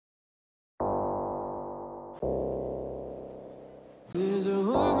There's a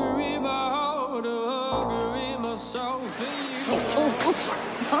hunger in my heart, a hunger in my soul for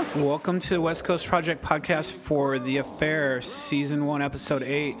you. Welcome to the West Coast Project podcast for The Affair, Season 1, Episode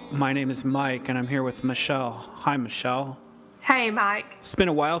 8. My name is Mike, and I'm here with Michelle. Hi, Michelle. Hey, Mike. It's been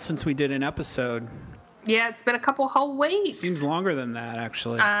a while since we did an episode. Yeah, it's been a couple whole weeks. Seems longer than that,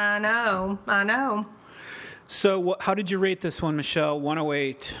 actually. I know. So, how did you rate this one, Michelle?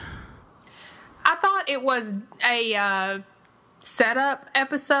 108. I thought it was a setup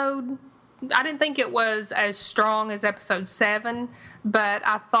episode. I didn't think it was as strong as episode 7, but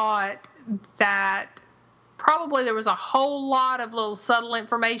I thought that probably there was a whole lot of little subtle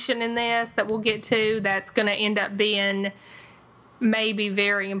information in this that we'll get to that's going to end up being maybe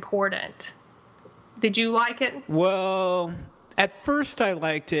very important. Did you like it? Well, at first I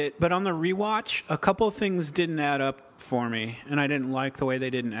liked it, but on the rewatch, a couple of things didn't add up for me, and I didn't like the way they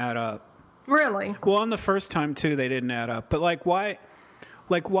didn't add up. Really? Well, on the first time, too, they didn't add up. But, why,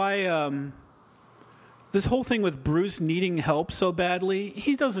 this whole thing with Bruce needing help so badly,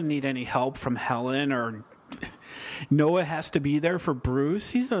 he doesn't need any help from Helen, or Noah has to be there for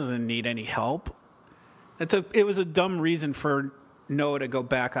Bruce. He doesn't need any help. It was a dumb reason for Noah to go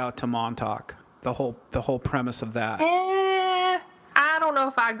back out to Montauk, the whole premise of that. I don't know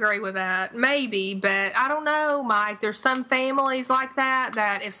if I agree with that. Maybe, but I don't know, Mike. There's some families like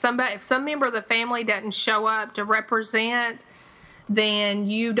that if some member of the family doesn't show up to represent, then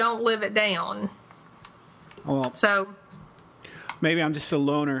you don't live it down. Well, so maybe I'm just a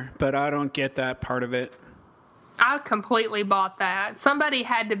loner, but I don't get that part of it. I completely bought that. Somebody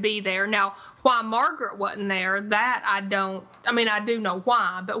had to be there. Now, why Margaret wasn't there, that I don't. I mean, I do know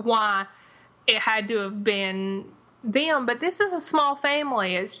why, but why it had to have been them. But this is a small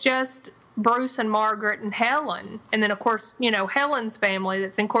family. It's just Bruce and Margaret and Helen, and then of course, Helen's family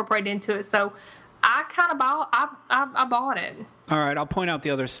that's incorporated into it. So I kind of I bought it. All right, I'll point out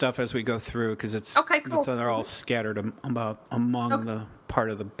the other stuff as we go through because it's okay. Cool. So they're all scattered among the part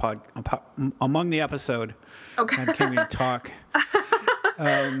of the among the episode. Okay. I can't even talk.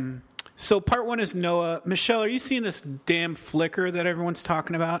 So part 1 is Noah. Michelle, are you seeing this damn flicker that everyone's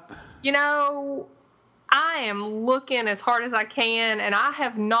talking about? I am looking as hard as I can, and I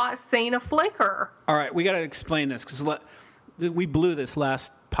have not seen a flicker. All right, we got to explain this because we blew this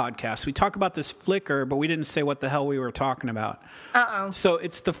last podcast. We talk about this flicker, but we didn't say what the hell we were talking about. Uh-oh. So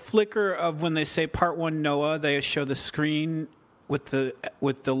it's the flicker of when they say part 1 Noah, they show the screen with the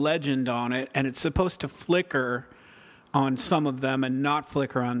legend on it, and it's supposed to flicker on some of them and not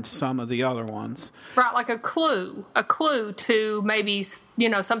flicker on some of the other ones. Right, like a clue to maybe,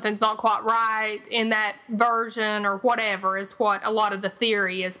 something's not quite right in that version or whatever is what a lot of the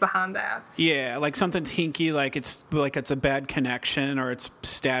theory is behind that. Yeah, like something's hinky, like it's a bad connection or it's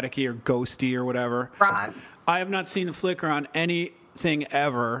staticky or ghosty or whatever. Right. I have not seen a flicker on anything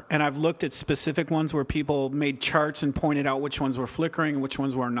ever, and I've looked at specific ones where people made charts and pointed out which ones were flickering and which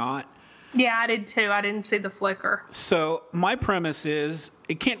ones were not. Yeah, I did too. I didn't see the flicker. So my premise is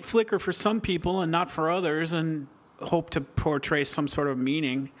it can't flicker for some people and not for others and hope to portray some sort of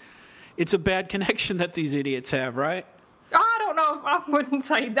meaning. It's a bad connection that these idiots have, right? I don't know. I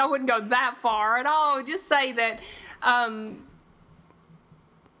wouldn't go that far at all. Just say that, I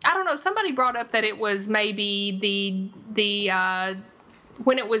don't know. Somebody brought up that it was maybe the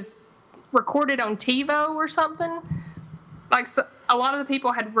when it was recorded on TiVo or something. Like a lot of the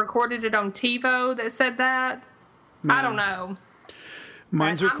people had recorded it on TiVo that said that. Man. I don't know.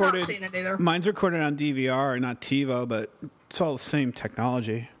 Mine's recorded. I'm not seeing it either. Mine's recorded on DVR, not TiVo, but it's all the same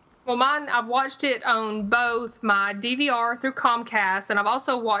technology. Well, mine, I've watched it on both my DVR through Comcast, and I've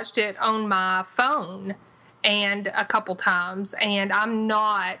also watched it on my phone and a couple times, and I'm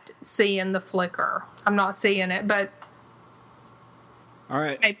not seeing the flicker. I'm not seeing it, but all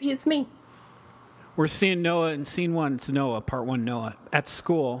right, maybe it's me. We're seeing Noah in scene 1. It's Noah, part 1 Noah, at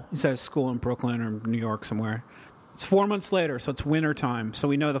school. He's at school in Brooklyn or New York somewhere. It's 4 months later, so it's winter time. So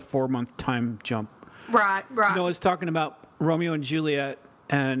we know the 4-month time jump. Right. Noah's talking about Romeo and Juliet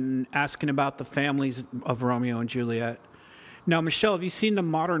and asking about the families of Romeo and Juliet. Now, Michelle, have you seen the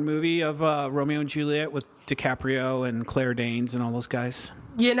modern movie of Romeo and Juliet with DiCaprio and Claire Danes and all those guys?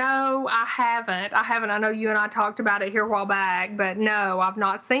 I haven't. I know you and I talked about it here a while back, but no, I've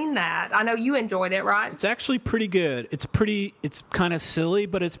not seen that. I know you enjoyed it, right? It's actually pretty good. It's kind of silly,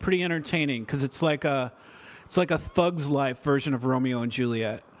 but it's pretty entertaining because it's like a Thug's Life version of Romeo and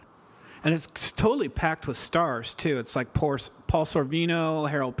Juliet. And it's totally packed with stars, too. It's like Paul Sorvino,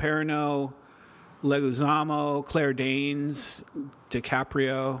 Harold Perrineau, Leguizamo, Claire Danes,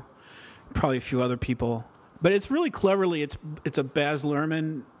 DiCaprio, probably a few other people. But it's really cleverly, it's a Baz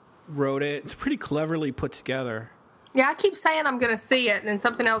Luhrmann wrote it. It's pretty cleverly put together. Yeah, I keep saying I'm going to see it, and then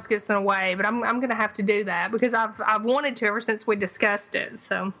something else gets in the way. But I'm going to have to do that because I've wanted to ever since we discussed it.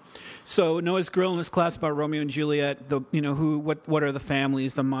 So Noah's grilling his class about Romeo and Juliet. What are the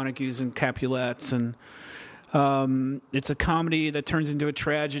families, the Montagues and Capulets, and it's a comedy that turns into a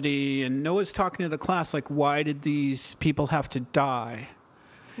tragedy. And Noah's talking to the class like, why did these people have to die?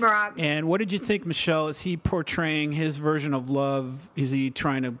 Right. And what did you think, Michelle? Is he portraying his version of love? Is he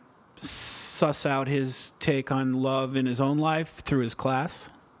trying to suss out his take on love in his own life through his class?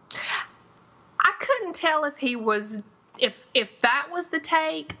 I couldn't tell if he was if that was the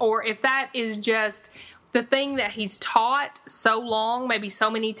take or if that is just the thing that he's taught so long, maybe so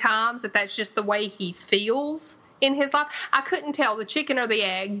many times, that that's just the way he feels in his life. I couldn't tell, the chicken or the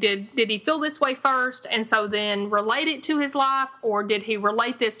egg. Did he feel this way first and so then relate it to his life, or did he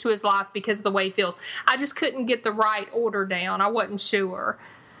relate this to his life because of the way he feels? I just couldn't get the right order down. I wasn't sure.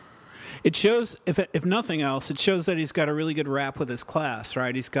 It shows, if nothing else, it shows that he's got a really good rap with his class,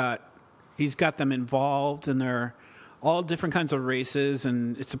 right? He's got them involved, and they're all different kinds of races,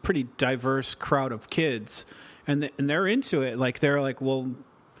 and it's a pretty diverse crowd of kids, and they're into it. Like they're like, well,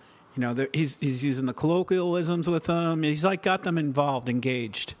 you know, he's using the colloquialisms with them. He's like got them involved,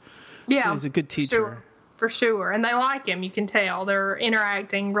 engaged. Yeah, so he's a good teacher. For sure, and they like him. You can tell they're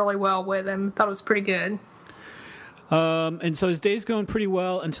interacting really well with him. Thought it was pretty good. And so his day's going pretty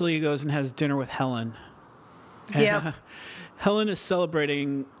well until he goes and has dinner with Helen. Yeah. Helen is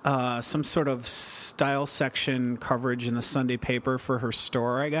celebrating some sort of style section coverage in the Sunday paper for her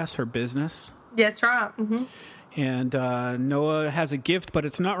store, I guess, her business. Yeah, that's right. Mm-hmm. And Noah has a gift, but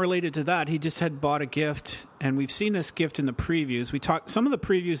it's not related to that. He just had bought a gift, and we've seen this gift in the previews. Some of the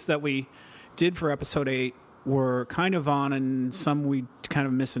previews that we did for episode 8 were kind of on, and some we kind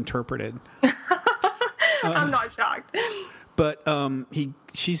of misinterpreted. I'm not shocked. But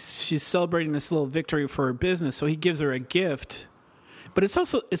she's celebrating this little victory for her business, so he gives her a gift. But it's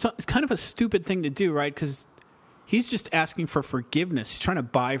kind of a stupid thing to do, right? Because he's just asking for forgiveness. He's trying to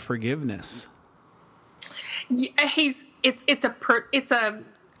buy forgiveness. Yeah, it's a bribe.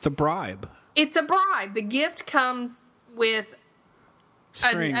 It's a bribe. The gift comes with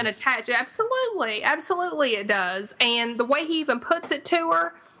an attachment. Absolutely, it does. And the way he even puts it to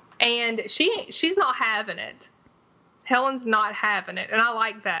her, and she's not having it. Helen's not having it, and I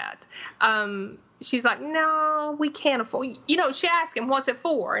like that. She's like, no, we can't afford. You know, she asked him, what's it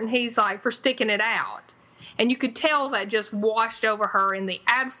for? And he's like, for sticking it out. And you could tell that just washed over her in the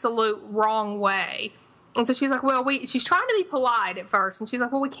absolute wrong way. And so she's like, well, she's trying to be polite at first. And she's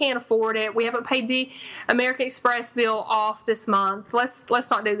like, well, we can't afford it. We haven't paid the American Express bill off this month. Let's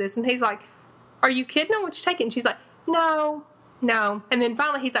not do this. And he's like, are you kidding? I want you to take it. And she's like, no. And then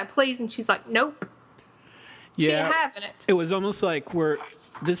finally he's like, please. And she's like, nope. Yeah, she ain't having it. It was almost like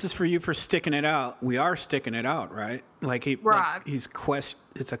this is for you for sticking it out. We are sticking it out, right? Like it's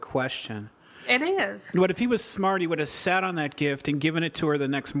a question. It is. What if he was smart? He would have sat on that gift and given it to her the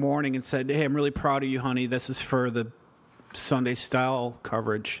next morning and said, hey, I'm really proud of you, honey. This is for the Sunday style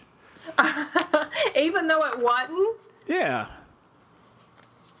coverage. Even though it wasn't? Yeah.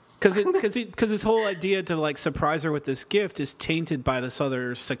 Because his whole idea to like surprise her with this gift is tainted by this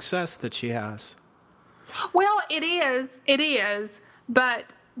other success that she has. Well, it is,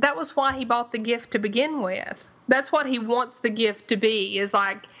 but that was why he bought the gift to begin with. That's what he wants the gift to be, is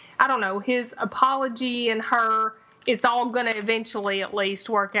like, I don't know, his apology and her, it's all going to eventually at least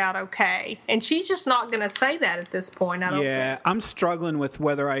work out okay. And she's just not going to say that at this point, I don't think. Yeah, I'm struggling with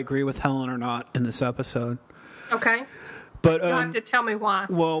whether I agree with Helen or not in this episode. Okay. But you'll have to tell me why.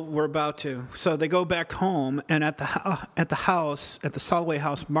 Well, we're about to. So they go back home, and at the Soloway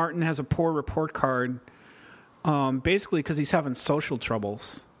house, Martin has a poor report card. Basically because he's having social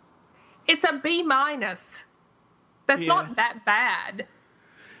troubles. It's a B-. That's not that bad.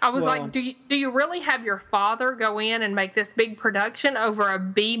 I was like, do you really have your father go in and make this big production over a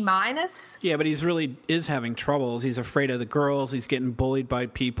B-? Yeah, but he's really is having troubles. He's afraid of the girls. He's getting bullied by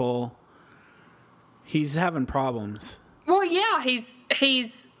people. He's having problems. Well, yeah,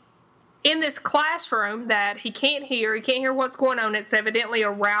 he's in this classroom that he can't hear. He can't hear what's going on. It's evidently a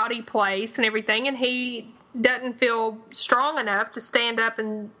rowdy place and everything, and he doesn't feel strong enough to stand up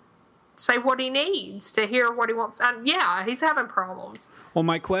and say what he needs to hear what he wants. Yeah, he's having problems. Well,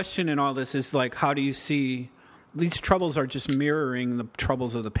 my question in all this is like, how do you see these troubles are just mirroring the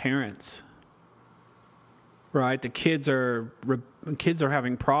troubles of the parents, right? The kids are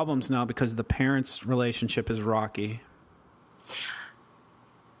having problems now because the parents' relationship is rocky.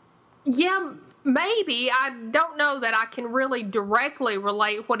 Yeah, maybe. I don't know that I can really directly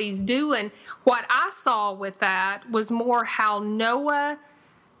relate what he's doing. What I saw with that was more how Noah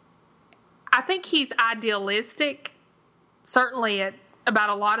I think he's idealistic, certainly about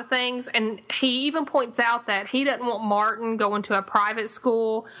a lot of things. And he even points out that he doesn't want Martin going to a private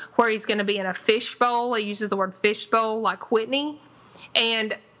school where he's going to be in a fishbowl. He uses the word fishbowl like Whitney.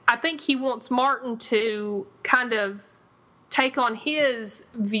 And I think he wants Martin to kind of take on his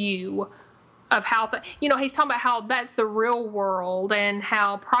view of how, he's talking about how that's the real world and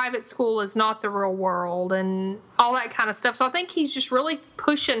how private school is not the real world and all that kind of stuff. So I think he's just really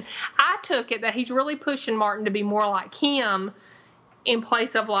pushing. I took it that he's really pushing Martin to be more like him in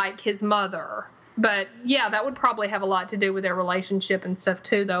place of like his mother. But yeah, that would probably have a lot to do with their relationship and stuff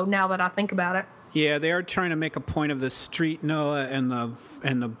too, though, now that I think about it. Yeah, they are trying to make a point of the street Noah and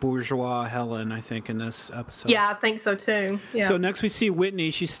the bourgeois Helen, I think, in this episode. Yeah, I think so too. Yeah. So next we see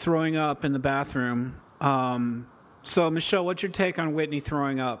Whitney. She's throwing up in the bathroom. So Michelle, what's your take on Whitney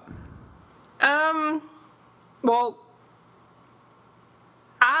throwing up? Well,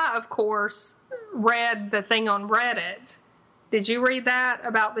 I of course read the thing on Reddit. Did you read that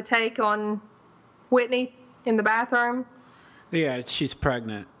about the take on Whitney in the bathroom? Yeah, she's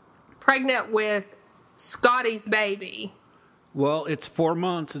pregnant. Pregnant with Scotty's baby. Well, it's 4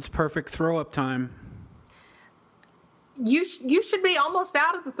 months. It's perfect throw-up time. You should be almost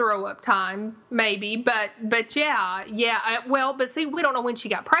out of the throw-up time, maybe, but yeah. Well, but see, we don't know when she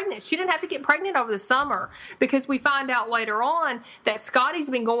got pregnant. She didn't have to get pregnant over the summer because we find out later on that Scotty's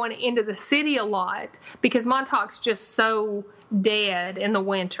been going into the city a lot because Montauk's just so dead in the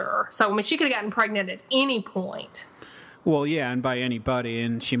winter. So, I mean, she could have gotten pregnant at any point. Well, yeah, and by anybody,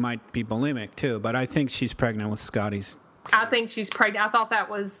 and she might be bulimic too, but I think she's pregnant with Scotty's. I think she's pregnant. I thought that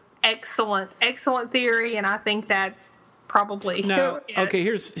was excellent theory, and I think that's probably now. Okay,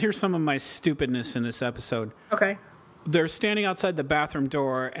 here's some of my stupidness in this episode. Okay, they're standing outside the bathroom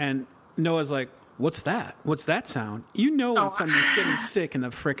door, and Noah's like, "What's that? What's that sound?" You know when somebody's getting sick in the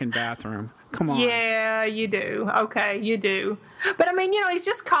frickin' bathroom. Come on. Yeah, you do. Okay, you do. But, I mean, he's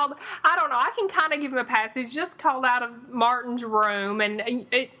just called, I don't know, I can kind of give him a pass. He's just called out of Martin's room, and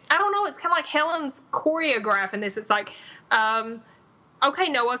I don't know, it's kind of like Helen's choreographing this. It's like, okay,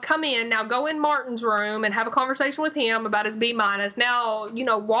 Noah, come in. Now go in Martin's room and have a conversation with him about his B-. Now,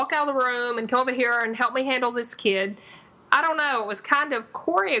 walk out of the room and come over here and help me handle this kid. I don't know. It was kind of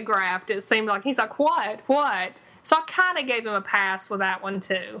choreographed, it seemed like. He's like, what? So I kind of gave him a pass with that one,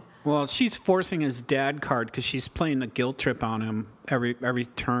 too. Well, she's forcing his dad card because she's playing the guilt trip on him every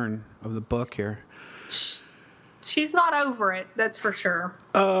turn of the book here. She's not over it, that's for sure.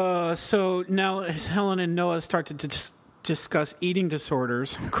 So now as Helen and Noah start to discuss eating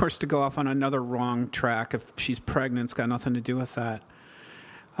disorders, of course, to go off on another wrong track. If she's pregnant, it's got nothing to do with that.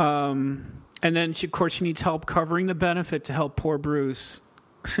 And then, she needs help covering the benefit to help poor Bruce.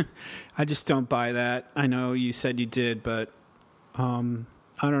 I just don't buy that. I know you said you did, but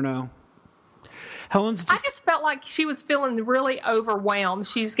I don't know. I just felt like she was feeling really overwhelmed.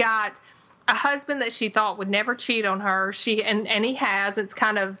 She's got a husband that she thought would never cheat on her. And he has. It's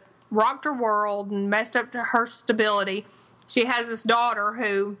kind of rocked her world and messed up her stability. She has this daughter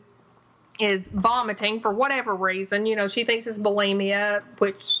who is vomiting for whatever reason. She thinks it's bulimia,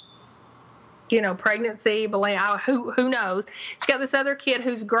 which, pregnancy, bulimia, who knows. She's got this other kid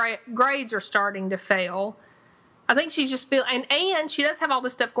whose grades are starting to fail. I think she's just feeling, and she does have all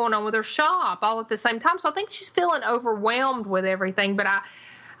this stuff going on with her shop all at the same time. So I think she's feeling overwhelmed with everything. But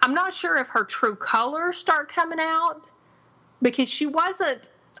I'm not sure if her true colors start coming out because she wasn't.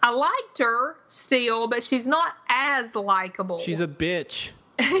 I liked her still, but she's not as likable. She's a bitch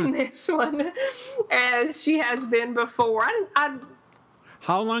in this one as she has been before.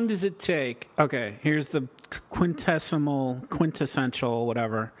 How long does it take? Okay, here's the quintessential,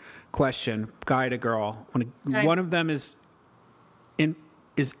 whatever. Question, guy to girl. When one of them has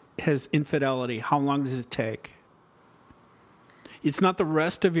infidelity, how long does it take? It's not the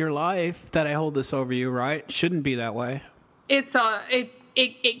rest of your life that I hold this over you, right? It shouldn't be that way. It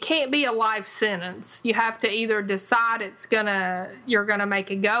can't be a life sentence. You have to either decide you're gonna make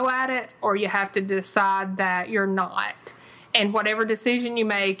a go at it, or you have to decide that you're not. And whatever decision you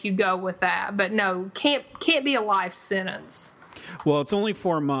make, you go with that. But no, can't be a life sentence. Well, it's only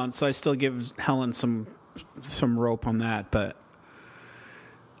 4 months. I still give Helen some rope on that, but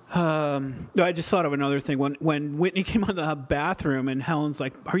I just thought of another thing. When Whitney came out of the bathroom and Helen's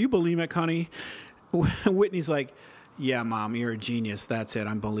like, "Are you bulimic, honey?" Whitney's like, "Yeah, Mom, you're a genius. That's it.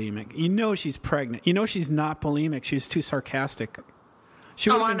 I'm bulimic." She's pregnant. She's not bulimic. She's too sarcastic. She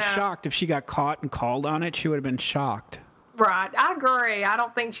would have been shocked if she got caught and called on it. She would have been shocked. Right. I agree. I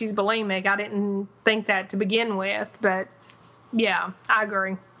don't think she's bulimic. I didn't think that to begin with, but yeah, I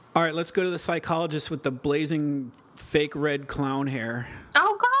agree. All right, let's go to the psychologist with the blazing fake red clown hair.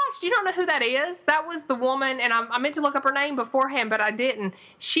 Oh, gosh. gosh, you don't know who that is? That was the woman, and I meant to look up her name beforehand, but I didn't.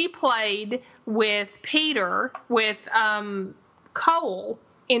 She played with Peter, with Cole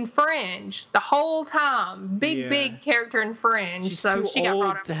in Fringe the whole time. Big character in Fringe. She's so too she got old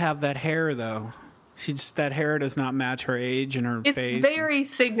brought up to have that hair, though. That hair does not match her age and her face. It's very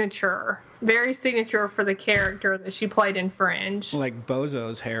signature for the character that she played in Fringe. Like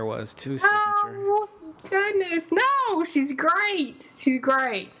Bozo's hair was too signature. Oh goodness, no! She's great. She's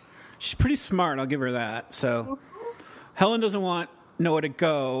pretty smart. I'll give her that. So Helen doesn't want Noah to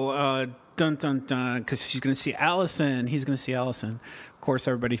go. Dun dun dun, because she's going to see Alison. He's going to see Alison. Of course,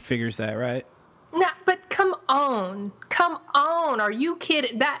 everybody figures that, right? No, but come on! Are you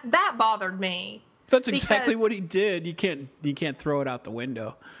kidding? That bothered me. That's exactly what he did. You can't throw it out the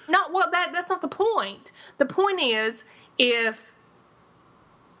window. No, well, that's not the point. The point is, if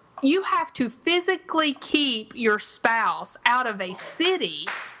you have to physically keep your spouse out of a city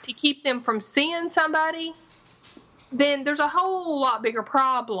to keep them from seeing somebody, then there's a whole lot bigger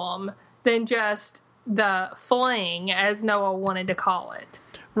problem than just the fling, as Noah wanted to call it.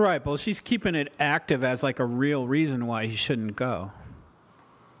 Right, well, she's keeping it active as like a real reason why he shouldn't go.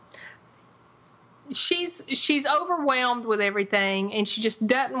 She's overwhelmed with everything, and she just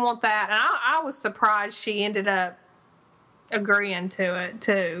doesn't want that. And I was surprised she ended up agreeing to it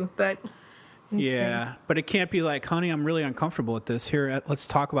too. But yeah, but it can't be like, honey, I'm really uncomfortable with this. Here, let's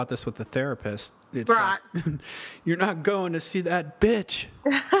talk about this with the therapist. It's right. Like, you're not going to see that bitch.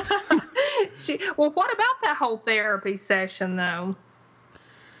 Well, what about that whole therapy session though?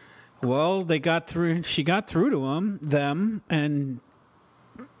 Well, they got through. She got through to them, and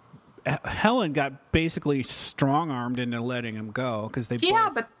Helen got basically strong-armed into letting him go because they. Yeah,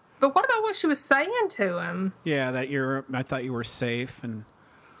 both, but what about what she was saying to him? Yeah, I thought you were safe, and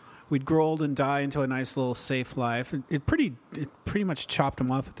we'd grow old and die into a nice little safe life. It pretty much chopped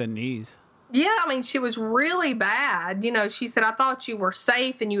him off at the knees. Yeah, I mean, she was really bad. You know, she said, I thought you were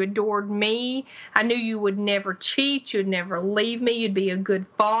safe and you adored me. I knew you would never cheat. You'd never leave me. You'd be a good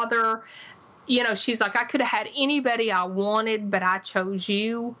father. You know, she's like, I could have had anybody I wanted, but I chose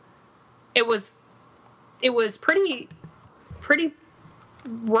you. It was pretty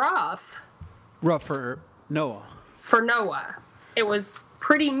rough. Rough for Noah. For Noah. It was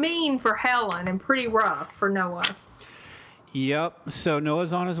pretty mean for Helen and pretty rough for Noah. Yep. So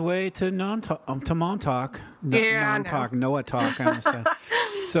Noah's on his way to Montauk. Montauk. Noah talk. I almost said.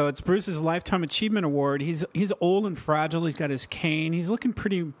 So it's Bruce's Lifetime Achievement Award. He's old and fragile. He's got his cane. He's looking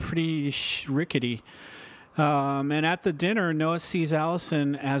pretty rickety. And at the dinner, Noah sees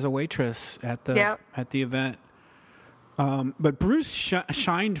Alison as a waitress at the event. But Bruce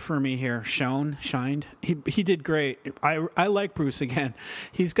shined for me here. Shined. He did great. I like Bruce again.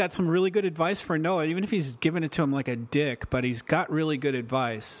 He's got some really good advice for Noah, even if he's giving it to him like a dick. But he's got really good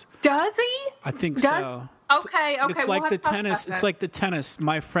advice. Does he? I think so. Okay. It's like the tennis. It's like the tennis.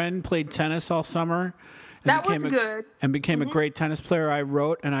 My friend played tennis all summer. That was good. And became a great tennis player. I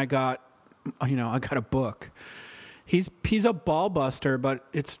wrote and I got a book. He's a ball buster, but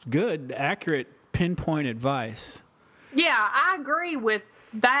it's good, accurate, pinpoint advice. Yeah, I agree with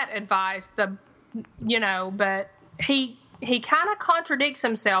that advice. But he kind of contradicts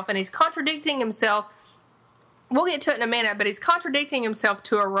himself, and he's contradicting himself. We'll get to it in a minute, but he's contradicting himself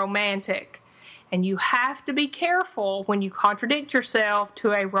to a romantic. And you have to be careful when you contradict yourself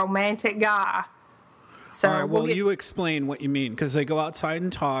to a romantic guy. So all right, you explain what you mean, because they go outside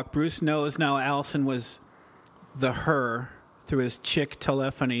and talk. Bruce knows now Alison was the her through his chick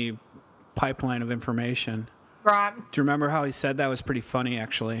telephony pipeline of information. Right. Do you remember how he said that? Was pretty funny,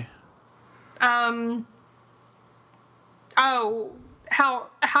 actually. How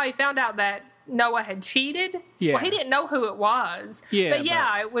he found out that Noah had cheated? Yeah. Well, he didn't know who it was. Yeah. But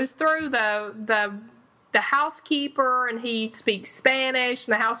it was through the housekeeper, and he speaks Spanish,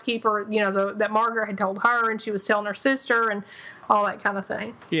 and the housekeeper, that Margaret had told her, and she was telling her sister, and all that kind of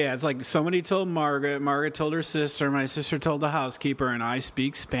thing. Yeah, it's like somebody told Margaret told her sister, my sister told the housekeeper, and I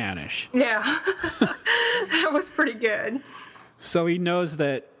speak Spanish. Yeah. That was pretty good. So he knows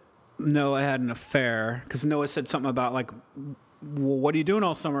that Noah had an affair, because Noah said something about, like, well, what are you doing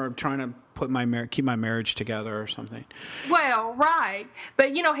all summer? I'm trying to keep my marriage together or something. Well, right.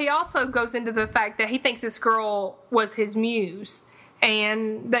 But, he also goes into the fact that he thinks this girl was his muse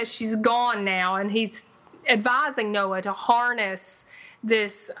and that she's gone now, and he's advising Noah to harness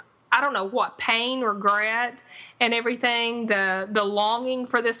this, I don't know what, pain, regret, and everything, the longing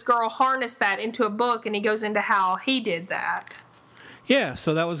for this girl, harness that into a book, and he goes into how he did that. Yeah,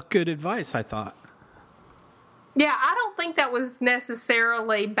 so that was good advice, I thought. Yeah, I don't think that was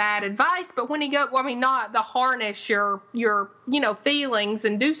necessarily bad advice, but when he not the harness your feelings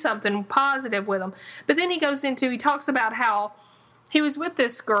and do something positive with them. But then he talks about how he was with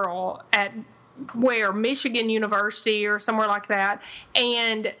this girl at Michigan University or somewhere like that,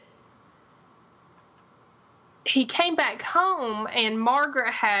 and he came back home and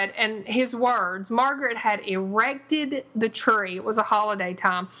Margaret had erected the tree. It was a holiday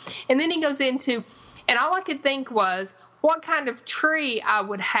time. And then he goes into, and all I could think was what kind of tree I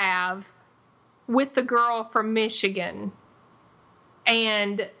would have with the girl from Michigan.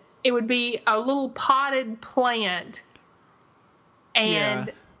 And it would be a little potted plant.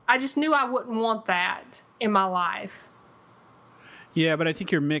 And I just knew I wouldn't want that in my life. Yeah, but I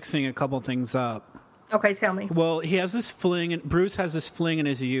think you're mixing a couple things up. Okay, tell me. Well, he has this fling, and Bruce has this fling in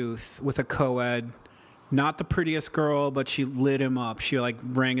his youth with a co-ed. Not the prettiest girl, but she lit him up. She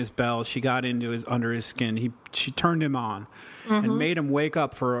rang his bell. She got under his skin. She turned him on, and made him wake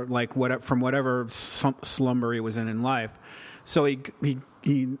up for from whatever slumber he was in life. So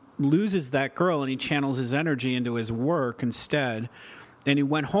he loses that girl, and he channels his energy into his work instead. And he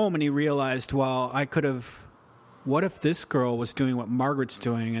went home and he realized, well, I could have. What if this girl was doing what Margaret's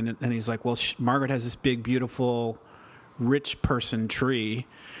doing? And he's like, well, Margaret has this big, beautiful, rich person tree,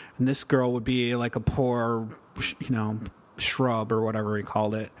 and this girl would be like a poor, shrub or whatever he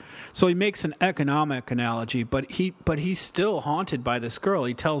called it. So he makes an economic analogy, but he's still haunted by this girl.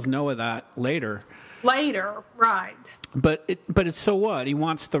 He tells Noah that later. Later, right. But it's so what? He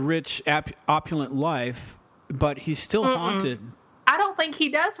wants the rich, opulent life, but he's still haunted. I don't think he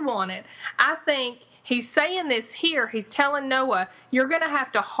does want it. I think he's saying this here. He's telling Noah, you're going to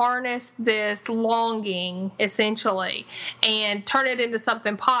have to harness this longing, essentially, and turn it into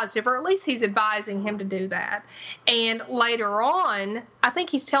something positive, or at least he's advising him to do that. And later on, I think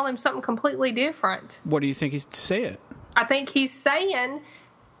he's telling him something completely different. What do you think he's saying? I think he's saying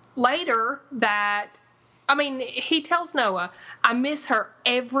later that, he tells Noah, I miss her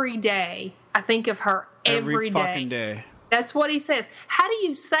every day. I think of her every day. Fucking day. That's what he says. How do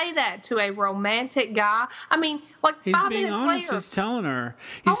you say that to a romantic guy? He's 5 being minutes honest. later. He's telling her.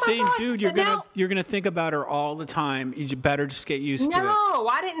 He's saying, God, dude, you're gonna think about her all the time. You better just get used to it. No,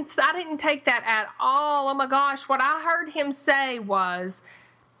 I didn't take that at all. Oh my gosh, what I heard him say was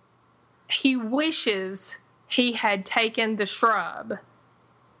he wishes he had taken the shrub.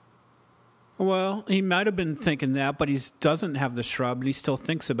 Well, he might have been thinking that, but he doesn't have the shrub, and he still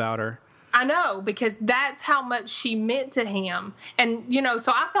thinks about her. I know, because that's how much she meant to him. And,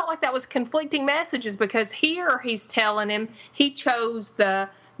 so I felt like that was conflicting messages, because here he's telling him he chose the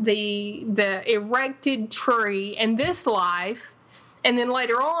erected tree in this life. And then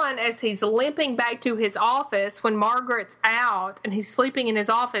later on, as he's limping back to his office when Margaret's out and he's sleeping in his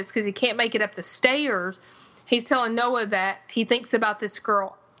office because he can't make it up the stairs, he's telling Noah that he thinks about this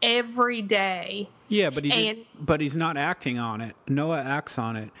girl every day. Yeah, but he's not acting on it. Noah acts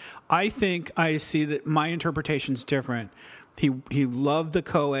on it. I think I see that my interpretation's different. He loved the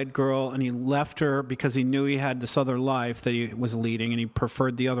co-ed girl, and he left her because he knew he had this other life that he was leading, and he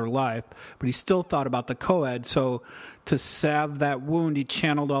preferred the other life, but he still thought about the co-ed. So to salve that wound, he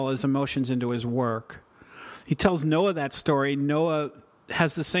channeled all his emotions into his work. He tells Noah that story. Noah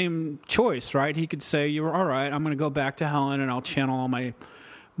has the same choice, right? He could say, "You're all right. I'm going to go back to Helen, and I'll channel all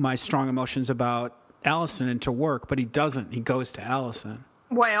my strong emotions about Alison into work," but he doesn't. He goes to Alison.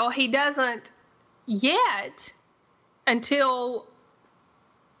 Well, he doesn't yet until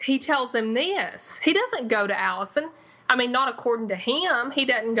he tells him this. He doesn't go to Alison. Not according to him. He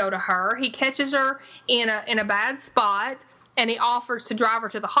doesn't go to her. He catches her in a bad spot, and he offers to drive her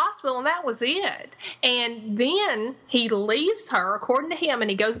to the hospital, and that was it. And then he leaves her, according to him, and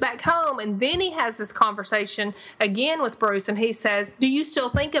he goes back home, and then he has this conversation again with Bruce, and he says, do you still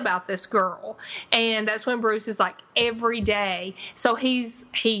think about this girl? And that's when Bruce is like, every day. So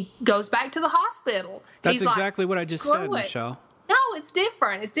he goes back to the hospital. That's exactly what I just said, Michelle. No, it's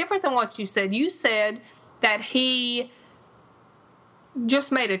different. It's different than what you said. You said that he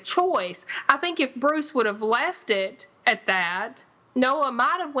just made a choice. I think if Bruce would have left it at that, Noah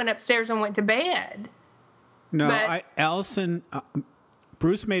might have went upstairs and went to bed. No,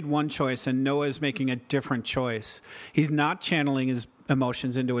 Bruce made one choice, and Noah is making a different choice. He's not channeling his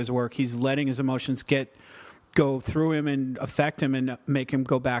emotions into his work. He's letting his emotions go through him and affect him and make him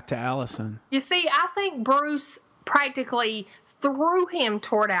go back to Alison. You see, I think Bruce practically threw him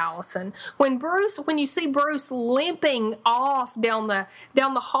toward Alison. When you see Bruce limping off down the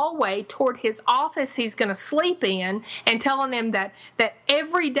hallway toward his office he's going to sleep in, and telling him that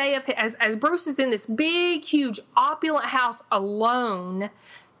every day of his, as Bruce is in this big, huge, opulent house alone,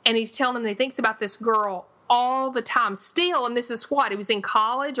 and he's telling him that he thinks about this girl all the time still. And this is what? He was in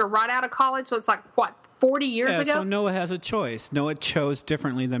college or right out of college. So it's like, what, 40 years ago? So Noah has a choice. Noah chose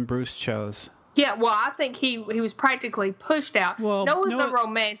differently than Bruce chose. Yeah, well, I think he was practically pushed out. Well, Noah's a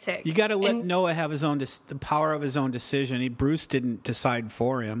romantic. You got to let Noah have the power of his own decision. Bruce didn't decide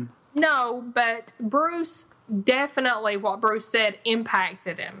for him. No, but Bruce, definitely what Bruce said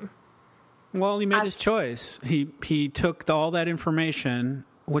impacted him. Well, he made his choice. He took all that information,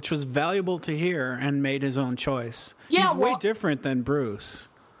 which was valuable to hear, and made his own choice. Yeah, He's way different than Bruce.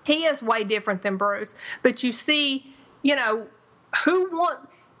 He is way different than Bruce. But you see, who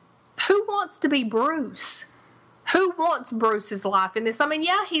wants to be Bruce? Who wants Bruce's life in this? I mean,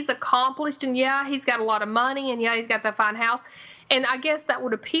 yeah, he's accomplished, and yeah, he's got a lot of money, and yeah, he's got that fine house. And I guess that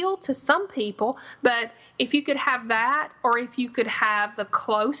would appeal to some people. But if you could have that, or if you could have the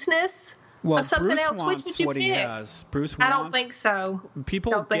closeness of something Bruce else, wants which would you what pick? He has. Bruce I don't think so.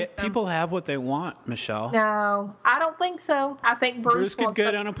 People have what they want, Michelle. No, I don't think so. I think Bruce could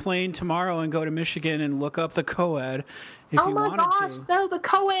get on a plane tomorrow and go to Michigan and look up the co-ed if he wanted to. Oh my gosh, no, the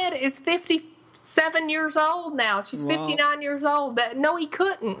co-ed is 57 years old now. She's 59 years old. No, he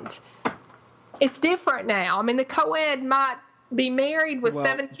couldn't. It's different now. I mean, the co-ed might be married with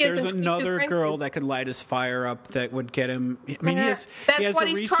 7 kids there's and 22 another grandkids. Girl that could light his fire up that would get him. I mean, that's he has what the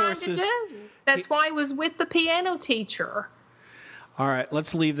he's resources. trying to do. That's why he was with the piano teacher. All right,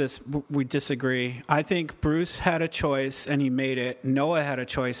 let's leave this. We disagree. I think Bruce had a choice and he made it. Noah had a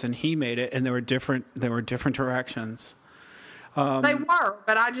choice and he made it, and there were different directions. They were,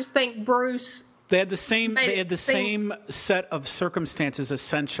 but I just think Bruce. They had the same. They had the same set of circumstances,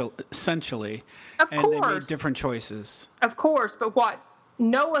 essentially, Of and course, they made different choices. Of course, but what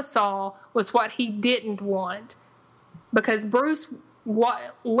Noah saw was what he didn't want, because Bruce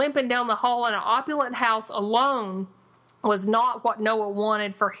limping down the hall in an opulent house alone was not what Noah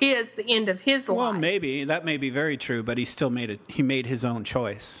wanted for the end of his life. Well, maybe that may be very true, but he still made it. He made his own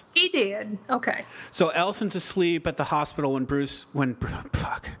choice. He did. Okay. So Allison's asleep at the hospital when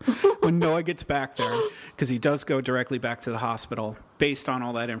Noah gets back there, because he does go directly back to the hospital based on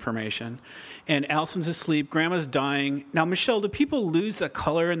all that information. And Allison's asleep. Grandma's dying. Now, Michelle, do people lose the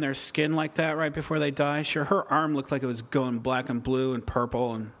color in their skin like that right before they die? Sure, her arm looked like it was going black and blue and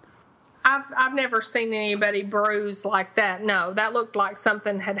purple and. I've never seen anybody bruise like that. No, that looked like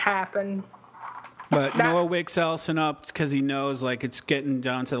something had happened. But Noah wakes Allison up because he knows like it's getting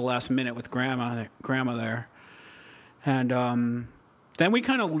down to the last minute with Grandma there. And then we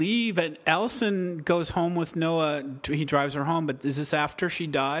kind of leave, and Allison goes home with Noah. He drives her home, but is this after she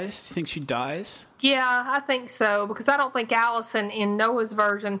dies? Do you think she dies? Yeah, I think so, because I don't think Allison, in Noah's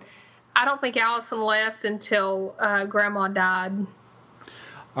version, I don't think Allison left until Grandma died.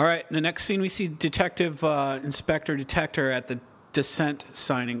 All right, in the next scene we see Inspector Detector at the Descent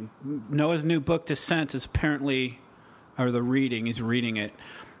signing. Noah's new book, Descent, is apparently, or the reading, he's reading it.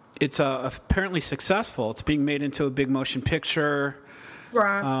 It's apparently successful. It's being made into a big motion picture.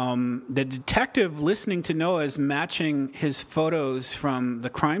 Right. The detective listening to Noah is matching his photos from the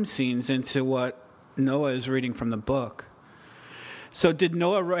crime scenes into what Noah is reading from the book. So did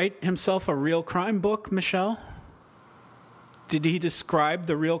Noah write himself a real crime book, Michelle? Did he describe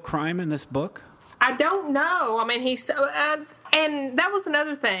the real crime in this book? I don't know. I mean, and that was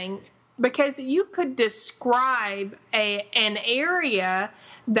another thing, because you could describe an area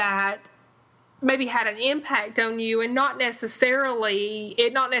that maybe had an impact on you and not necessarily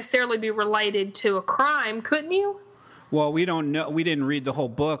be related to a crime, couldn't you? Well, we don't know. We didn't read the whole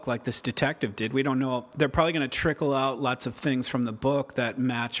book like this detective did. We don't know. They're probably going to trickle out lots of things from the book that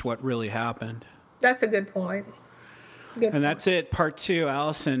match what really happened. That's a good point. And that's it. Part 2,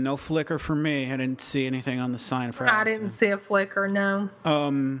 Allison. No flicker for me. I didn't see anything on the sign for Allison. I didn't see a flicker, no.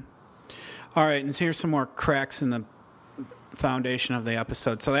 All right, and here's some more cracks in the foundation of the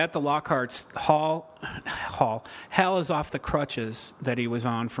episode. So at the Lockhart's, Hal is off the crutches that he was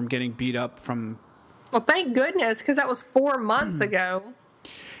on from getting beat up from... Well, thank goodness, because that was 4 months ago.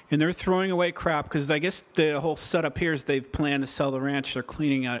 And they're throwing away crap, because I guess the whole setup here is they've planned to sell the ranch. They're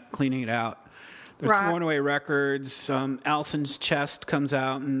cleaning it out. They're throwing away records. Allison's chest comes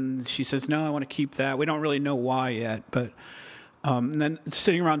out, and she says, no, I want to keep that. We don't really know why yet. But and then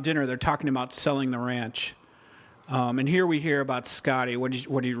sitting around dinner, they're talking about selling the ranch. And here we hear about Scotty. What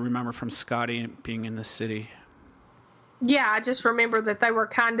do you remember from Scotty being in the city? Yeah, I just remember that they were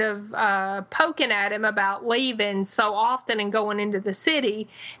kind of poking at him about leaving so often and going into the city.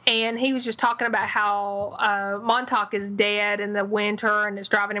 And he was just talking about how Montauk is dead in the winter and it's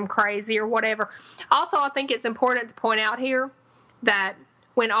driving him crazy or whatever. Also, I think it's important to point out here that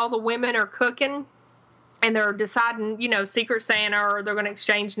when all the women are cooking and they're deciding, Secret Santa, or they're going to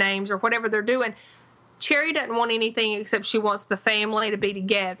exchange names or whatever they're doing, Cherry doesn't want anything except she wants the family to be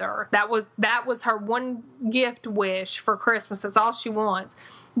together. That was her one gift wish for Christmas. That's all she wants.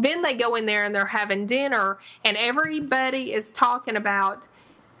 Then they go in there and they're having dinner, and everybody is talking about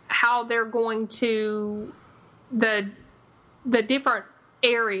how they're going to the different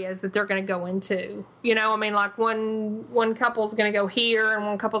areas that they're going to go into. You know, I mean, like one couple's going to go here and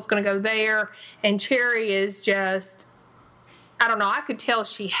one couple's going to go there, and Cherry is just, I don't know, I could tell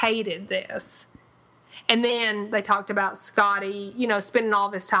she hated this. And then they talked about Scotty, you know, spending all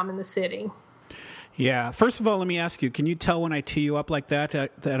of his time in the city. Yeah. First of all, let me ask you, can you tell when I tee you up like that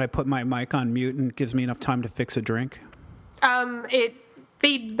I put my mic on mute and it gives me enough time to fix a drink? It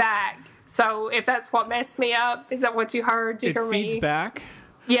feedback. So if that's what messed me up, is that what you heard? Did you hear me? It feeds back?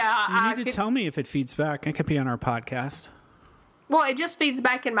 Yeah. You need to tell me if it feeds back. It could be on our podcast. Well, it just feeds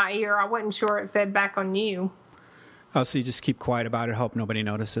back in my ear. I wasn't sure it fed back on you. Oh, so you just keep quiet about it, hope nobody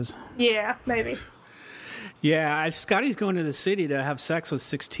notices? Yeah, maybe. Yeah, Scotty's going to the city to have sex with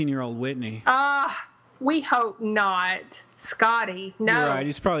 16-year-old Whitney. We hope not. Scotty, no. You're right,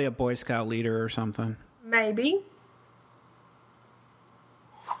 he's probably a Boy Scout leader or something. Maybe.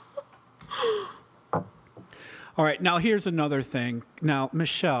 All right, now here's another thing. Now,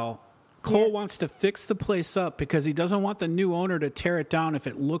 Michelle, Cole wants to fix the place up because he doesn't want the new owner to tear it down if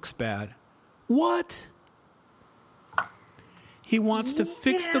it looks bad. What? He wants to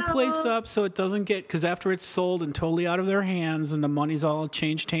fix the place up so it doesn't get, because after it's sold and totally out of their hands and the money's all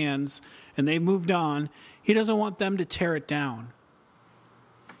changed hands and they've moved on, he doesn't want them to tear it down.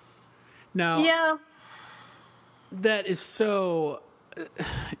 Now, that is so...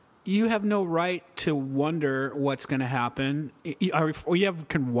 You have no right to wonder what's going to happen. Or you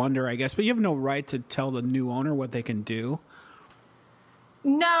can wonder, I guess, but you have no right to tell the new owner what they can do.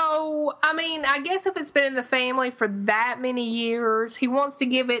 No, I mean, I guess if it's been in the family for that many years, he wants to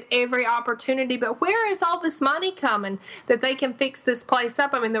give it every opportunity. But where is all this money coming that they can fix this place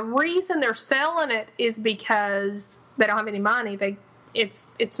up? I mean, the reason they're selling it is because they don't have any money.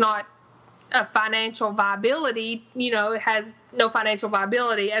 It's not a financial viability. You know, it has no financial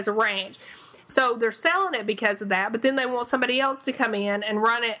viability as a ranch. So they're selling it because of that. But then they want somebody else to come in and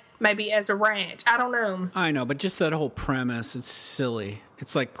run it maybe as a ranch. I don't know. I know, but just that whole premise, it's silly.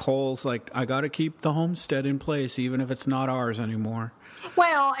 It's like Cole's like, I got to keep the homestead in place even if it's not ours anymore.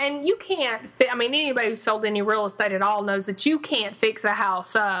 Well, and you can't, I mean, anybody who's sold any real estate at all knows that you can't fix a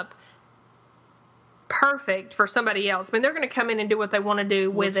house up perfect for somebody else. I mean, they're going to come in and do what they want to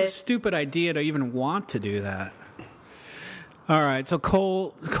do with it. It's a stupid idea to even want to do that. All right, so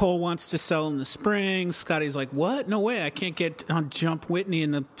Cole wants to sell in the spring. Scotty's like, what? No way. I can't get on Jump Whitney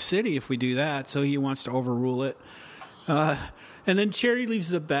in the city if we do that. So he wants to overrule it. And then Cherry leaves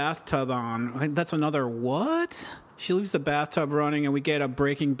the bathtub on. That's another what? She leaves the bathtub running, and we get a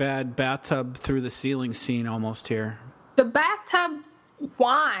Breaking Bad bathtub through the ceiling scene almost here. The bathtub,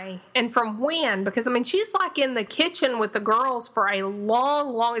 why? And from when? Because, I mean, she's like in the kitchen with the girls for a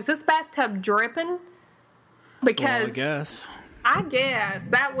long... Is this bathtub dripping? Because... Well, I guess.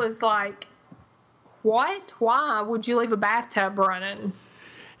 That was like, what? Why would you leave a bathtub running?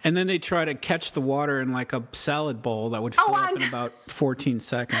 And then they try to catch the water in like a salad bowl that would fill up in about 14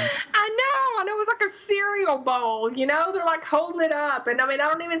 seconds. I know. And it was like a cereal bowl, you know? They're like holding it up. And I mean, I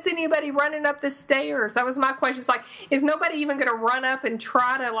don't even see anybody running up the stairs. That was my question. It's like, is nobody even going to run up and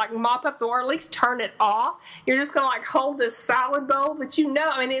try to like mop up the water, or at least turn it off? You're just going to like hold this salad bowl that you know,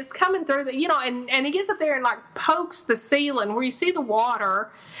 I mean, it's coming through the, you know, and he gets up there and like pokes the ceiling where you see the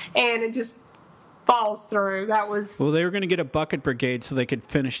water and it just falls through. That was... Well, they were going to get a bucket brigade so they could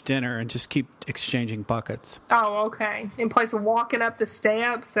finish dinner and just keep exchanging buckets. Oh, okay. In place of walking up the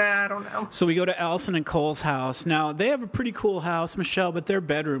steps, I don't know. So we go to Alison and Cole's house. Now, they have a pretty cool house, Michelle, but their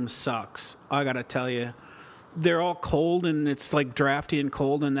bedroom sucks. I got to tell you. They're all cold, and it's like drafty and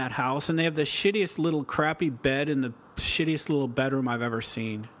cold in that house. And they have the shittiest little crappy bed in the shittiest little bedroom I've ever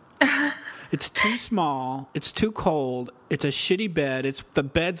seen. It's too small. It's too cold. It's a shitty bed. The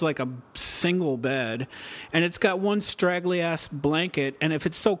bed's like a single bed, and it's got one straggly ass blanket. And if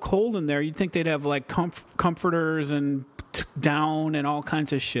it's so cold in there, you'd think they'd have like comforters and down and all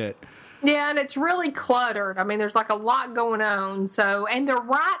kinds of shit. Yeah, and it's really cluttered. I mean, there's like a lot going on. So, and they're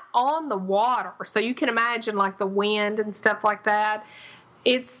right on the water, so you can imagine like the wind and stuff like that.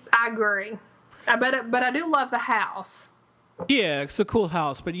 I agree. But I do love the house. Yeah, it's a cool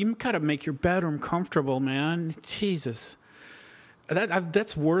house, but you gotta make your bedroom comfortable, man. Jesus,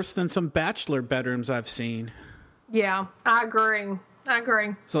 that's worse than some bachelor bedrooms I've seen. Yeah, I agree.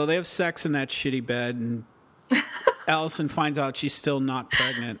 So they have sex in that shitty bed, and Alison finds out she's still not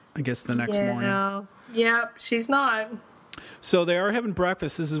pregnant. I guess the next morning. Yep, she's not. So they are having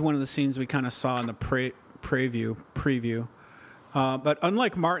breakfast. This is one of the scenes we kind of saw in the preview. But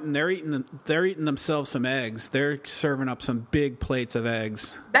unlike Martin, they're eating themselves some eggs. They're serving up some big plates of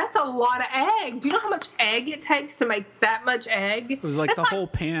eggs. That's a lot of egg. Do you know how much egg it takes to make that much egg? It was like the whole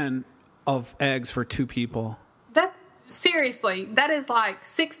pan of eggs for 2 people. Seriously, that is like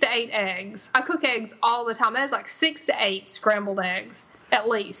 6 to 8 eggs. I cook eggs all the time. That is like 6 to 8 scrambled eggs, at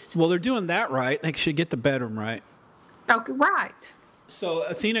least. Well, they're doing that right. They should get the bedroom right. Okay, right. So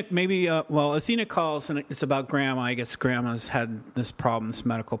Athena Athena calls, and it's about Grandma. I guess Grandma's had this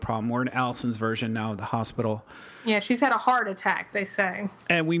medical problem. We're in Allison's version now of the hospital. Yeah, she's had a heart attack, they say.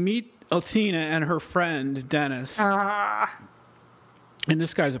 And we meet Athena and her friend, Dennis. And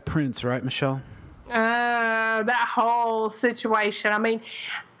this guy's a prince, right, Michelle? That whole situation. I mean,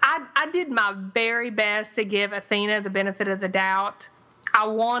 I did my very best to give Athena the benefit of the doubt. I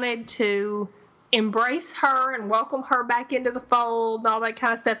wanted to embrace her and welcome her back into the fold and all that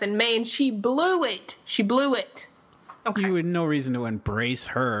kind of stuff. And man, she blew it. Okay. You had no reason to embrace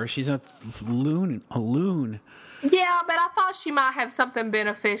her. She's a loon. Yeah, but I thought she might have something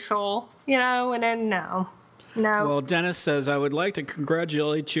beneficial, and then no. Well, Dennis says, I would like to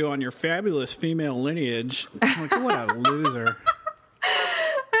congratulate you on your fabulous female lineage. I'm like, what a loser.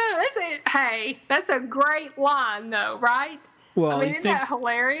 That's a great line, though, right? Well, isn't that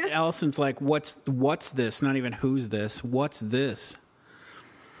hilarious? Allison's like, what's this? Not even who's this. What's this?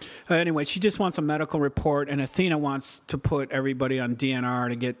 Anyway, she just wants a medical report, and Athena wants to put everybody on DNR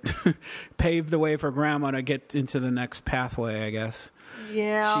to get pave the way for Grandma to get into the next pathway, I guess.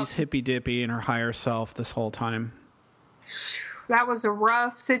 Yeah. She's hippy-dippy in her higher self this whole time. That was a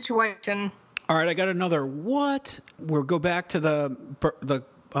rough situation. All right, I got another what? We'll go back to the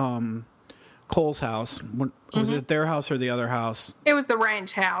Cole's house. Was it their house or the other house? It was the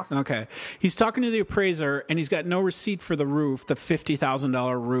ranch house. Okay. He's talking to the appraiser, and he's got no receipt for the roof, the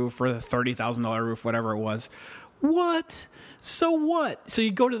 $50,000 roof or the $30,000 roof, whatever it was. What? So what? So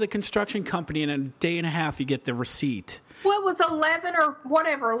you go to the construction company, and in a day and a half, you get the receipt. Well, it was 11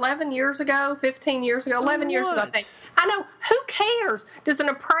 years ago, 15 years ago, so 11 years ago, I think. I know. Who cares? Does an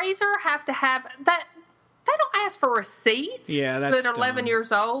appraiser have to have that? They don't ask for receipts. Yeah, that's that are 11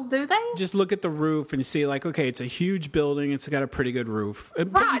 years old, do they? Just look at the roof and you see, like, okay, it's a huge building. It's got a pretty good roof.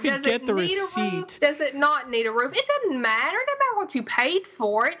 Right. But you can Does get it the need receipt. A roof? Does it not need a roof? It doesn't matter. It doesn't matter what you paid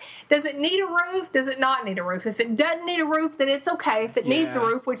for it. Does it need a roof? Does it not need a roof? If it doesn't need a roof, then it's okay. If it needs a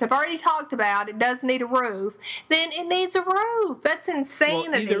roof, which I've already talked about, it does need a roof, then it needs a roof. That's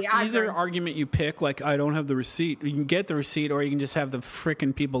insanity. Well, either argument you pick, like, I don't have the receipt. You can get the receipt, or you can just have the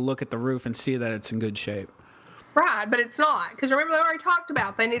frickin' people look at the roof and see that it's in good shape. Right, but it's not. Because remember, they already talked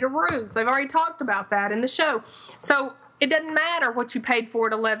about they need a roof. They've already talked about that in the show. So it doesn't matter what you paid for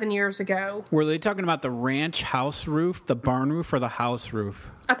it 11 years ago. Were they talking about the ranch house roof, the barn roof, or the house roof?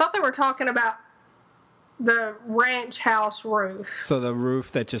 I thought they were talking about the ranch house roof. So the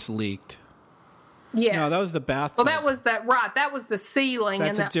roof that just leaked. Yes. No, that was the bathtub. Well, that was the ceiling.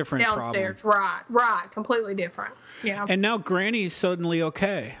 That's and a different downstairs. problem. Right, completely different. Yeah. And now Granny's suddenly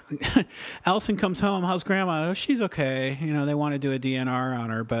okay. Allison comes home. How's Grandma? Oh, she's okay. They want to do a DNR on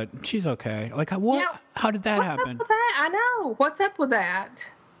her, but she's okay. Like, what? Yeah. How did that happen? What's up with that? I know. What's up with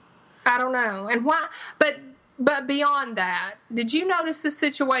that? I don't know. And why? But beyond that, did you notice the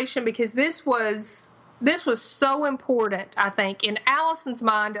situation? Because this was so important, I think, in Allison's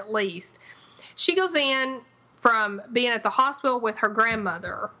mind at least. She goes in from being at the hospital with her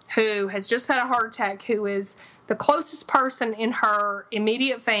grandmother, who has just had a heart attack, who is the closest person in her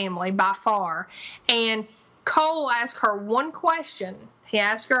immediate family by far. And Cole asked her one question. He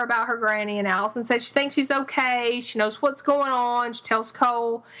asked her about her granny, and Allison said she thinks she's okay. She knows what's going on. She tells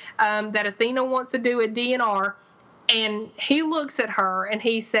Cole that Athena wants to do a DNR. And he looks at her, and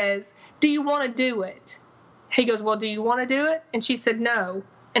he says, do you want to do it? He goes, well, do you want to do it? And she said, no.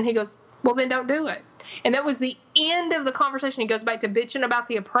 And he goes, well, then don't do it. And that was the end of the conversation. He goes back to bitching about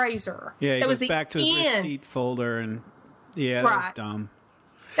the appraiser. Yeah, he goes back to his receipt folder, and that was dumb.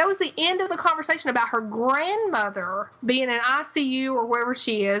 That was the end of the conversation about her grandmother being in ICU or wherever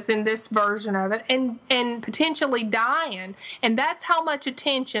she is in this version of it, and potentially dying. And that's how much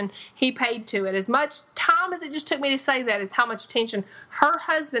attention he paid to it. As much time as it just took me to say that is how much attention her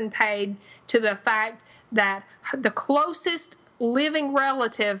husband paid to the fact that the closest living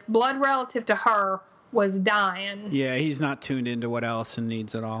relative, blood relative to her, was dying. Yeah, he's not tuned into what Allison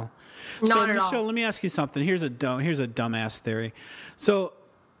needs at all. Not at Michelle, all. let me ask you something. Here's a dumbass theory. So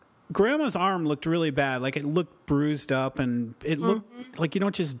Grandma's arm looked really bad. Like, it looked bruised up, and it looked like you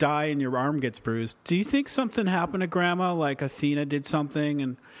don't just die and your arm gets bruised. Do you think something happened to Grandma, like Athena did something,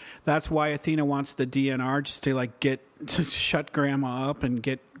 and that's why Athena wants the DNR, just to, like, to shut Grandma up and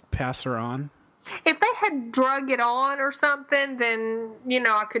pass her on? If they had drug it on or something, then,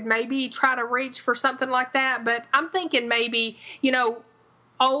 I could maybe try to reach for something like that. But I'm thinking maybe,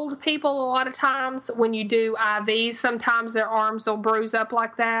 old people, a lot of times when you do IVs, sometimes their arms will bruise up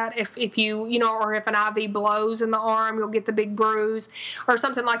like that. If you, or if an IV blows in the arm, you'll get the big bruise or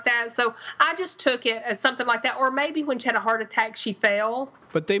something like that. So I just took it as something like that. Or maybe when she had a heart attack, she fell.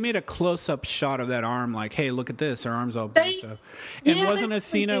 But they made a close-up shot of that arm, like, hey, look at this, her arm's all bruised up. And wasn't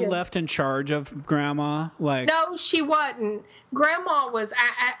Athena left in charge of Grandma? Like, no, she wasn't. Grandma was,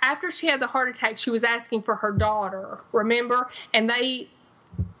 after she had the heart attack, she was asking for her daughter, remember? And they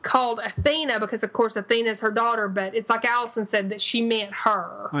called Athena because, of course, Athena's her daughter, but it's like Alison said that she meant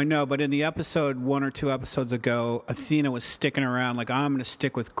her. I know, but in the episode 1 or 2 episodes ago, Athena was sticking around like, I'm going to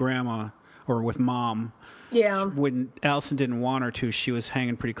stick with Grandma or with Mom. Yeah. When Alison didn't want her to, she was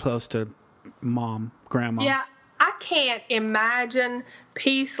hanging pretty close to Grandma. Yeah, I can't imagine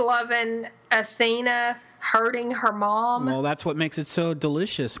peace-loving Athena hurting her mom. Well, that's what makes it so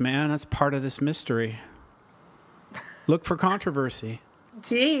delicious, man. That's part of this mystery. Look for controversy.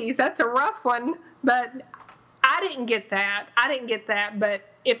 Jeez, that's a rough one, but I didn't get that. But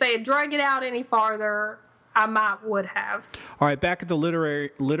if they had drug it out any farther, I would have. All right, back at the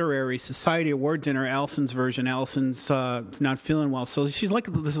Literary Society Award dinner, Alison's not feeling well. So she's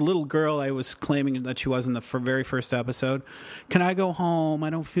like this little girl I was claiming that she was in the very first episode. Can I go home? I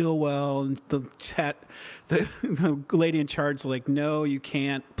don't feel well. And the lady in charge is like, no, you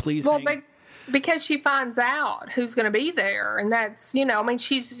can't. Please hang. Because she finds out who's going to be there, and that's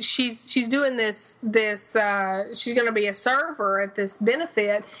she's doing this she's going to be a server at this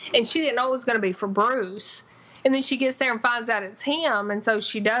benefit, and she didn't know it was going to be for Bruce, and then she gets there and finds out it's him, and so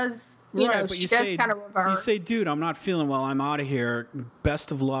she does she does kind of revert. You say, dude, I'm not feeling well, I'm out of here,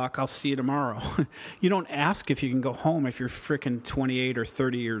 best of luck, I'll see you tomorrow. You don't ask if you can go home if you're freaking 28 or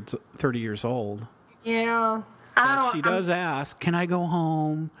 30 years old. Yeah. She does ask, can I go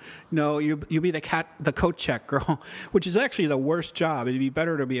home? No, you be the coat check girl, which is actually the worst job. It'd be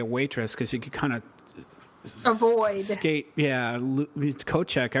better to be a waitress because you could kind of avoid. Skate, yeah. It's coat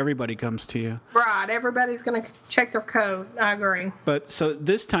check. Everybody comes to you. Right. Everybody's going to check their coat. I agree. But so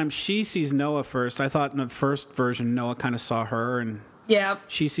this time she sees Noah first. I thought in the first version Noah kind of saw her, and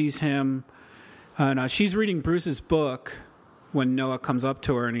she sees him. And she's reading Bruce's book when Noah comes up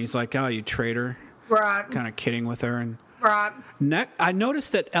to her, and he's like, "Oh, you traitor." Right. Kind of kidding with her. And right. I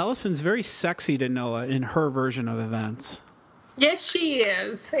noticed that Alison's very sexy to Noah in her version of events. Yes, she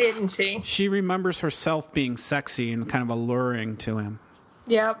is, isn't she? She remembers herself being sexy and kind of alluring to him.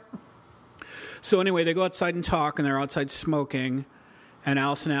 Yep. So anyway, they go outside and talk, and they're outside smoking. And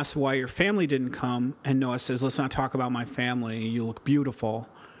Alison asks why your family didn't come. And Noah says, let's not talk about my family. You look beautiful.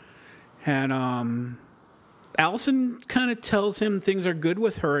 And Alison kind of tells him things are good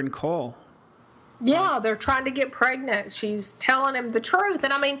with her and Cole. Yeah, they're trying to get pregnant. She's telling him the truth.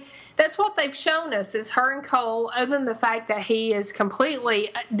 And, I mean, that's what they've shown us is her and Cole, other than the fact that he is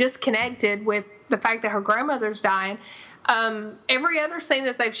completely disconnected with the fact that her grandmother's dying. Every other scene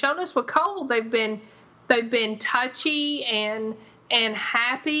that they've shown us with Cole, they've been touchy and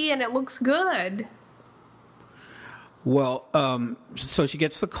happy, and it looks good. Well, so she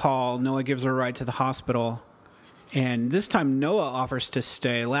gets the call. Noah gives her a ride to the hospital. And this time Noah offers to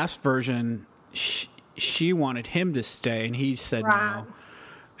stay. Last version, she wanted him to stay, and he said no.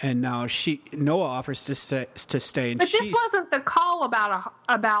 And now Noah offers to stay. And but this wasn't the call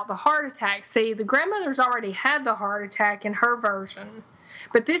about the heart attack. See, the grandmother's already had the heart attack in her version.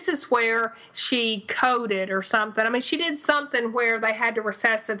 But this is where she coded or something. I mean, she did something where they had to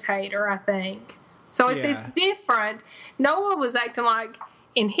resuscitate her, I think. So it's different. Noah was acting like,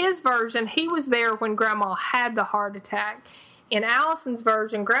 in his version, he was there when Grandma had the heart attack. In Alison's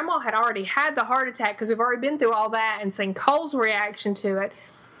version, Grandma had already had the heart attack because we've already been through all that and seen Cole's reaction to it.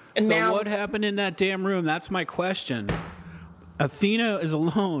 And so now, what happened in that damn room? That's my question. Athena is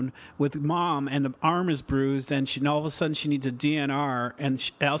alone with Mom, and the arm is bruised, and all of a sudden she needs a DNR,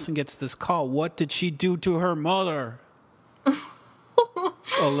 and Alison gets this call. What did she do to her mother?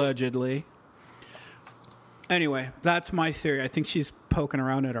 Allegedly. Anyway, that's my theory. I think she's poking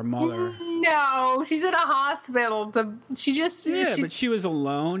around at her mother. No, she's in a hospital. But she was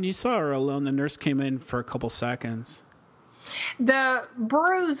alone. You saw her alone. The nurse came in for a couple seconds. The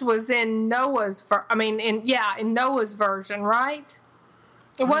bruise was in Noah's. In Noah's version, right?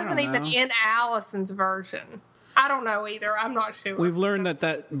 It wasn't even in Alison's version. I don't know either. I'm not sure. We've learned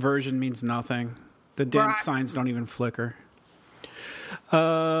that version means nothing. The dance signs don't even flicker.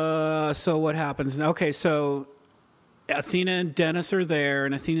 So what happens? Okay, so Athena and Dennis are there,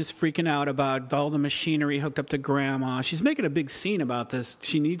 and Athena's freaking out about all the machinery hooked up to Grandma. She's making a big scene about this.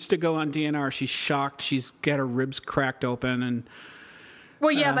 She needs to go on DNR. She's shocked. She's got her ribs cracked open, and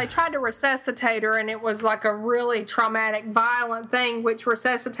well, yeah, they tried to resuscitate her, and it was like a really traumatic, violent thing, which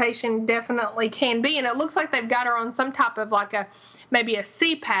resuscitation definitely can be. And it looks like they've got her on some type of maybe a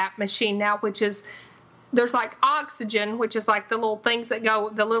CPAP machine now, which is, there's like oxygen, which is like the little things that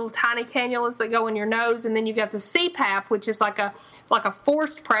go, the little tiny cannulas that go in your nose, and then you've got the CPAP, which is like a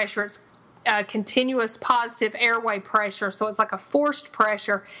forced pressure. It's continuous positive airway pressure, so it's like a forced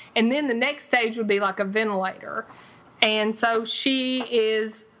pressure. And then the next stage would be like a ventilator. And so she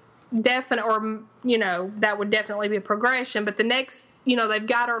is definite, or, that would definitely be a progression. But the next, they've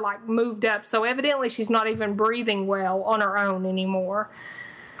got her like moved up. So evidently she's not even breathing well on her own anymore.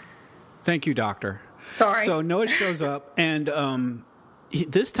 Thank you, doctor. Sorry. So Noah shows up, and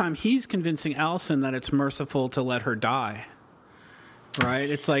this time he's convincing Alison that it's merciful to let her die. Right?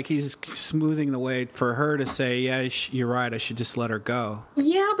 It's like he's smoothing the way for her to say, yeah, you're right, I should just let her go.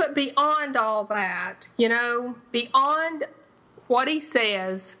 Yeah, but beyond all that, beyond what he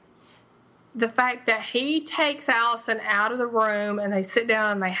says, the fact that he takes Alison out of the room and they sit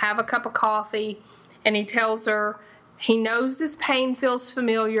down and they have a cup of coffee, and he tells her he knows this pain feels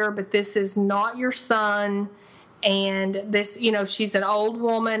familiar, but this is not your son. And this, she's an old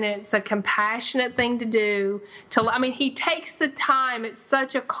woman. And it's a compassionate thing to do. He takes the time. It's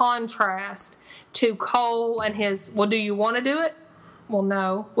such a contrast to Cole and his, well, do you want to do it? Well,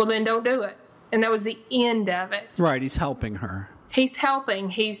 no. Well, then don't do it. And that was the end of it. Right. He's helping her. He's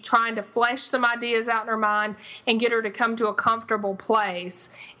helping. He's trying to flesh some ideas out in her mind and get her to come to a comfortable place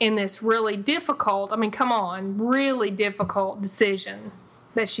in this really difficult, really difficult decision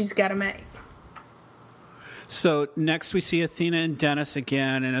that she's got to make. So next we see Athena and Dennis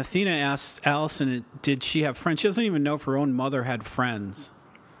again, and Athena asks Alison, did she have friends? She doesn't even know if her own mother had friends.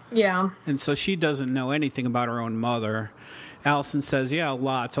 Yeah. And so she doesn't know anything about her own mother. Alison says, yeah, a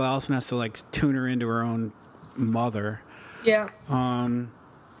lot. So Alison has to tune her into her own mother. Yeah. And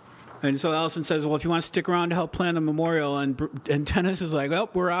so Alison says, well, if you want to stick around to help plan the memorial, and Dennis is like, oh,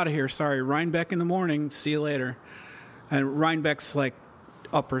 we're out of here. Sorry, Rhinebeck in the morning. See you later. And Rhinebeck's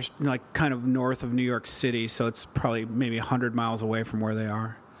upper, kind of north of New York City, so it's probably maybe 100 miles away from where they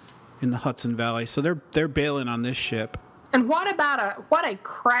are in the Hudson Valley. So they're bailing on this ship. And what a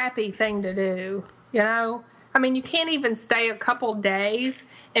crappy thing to do, you can't even stay a couple days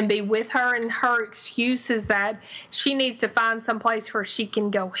and be with her, and her excuse is that she needs to find some place where she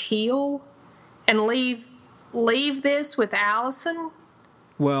can go heal and leave this with Alison.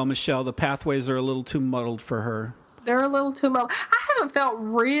 Well, Michelle, the pathways are a little too muddled for her. They're a little too much. I haven't felt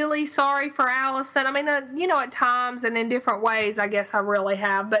really sorry for Alison. At times and in different ways, I guess I really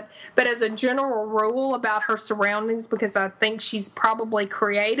have. But as a general rule about her surroundings, because I think she's probably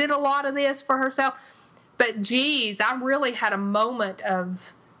created a lot of this for herself. But geez, I really had a moment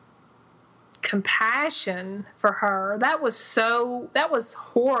of compassion for her. That was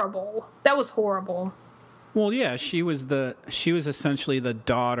horrible. That was horrible. Well, yeah, she was essentially the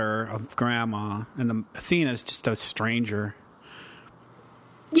daughter of Grandma, and Athena's just a stranger.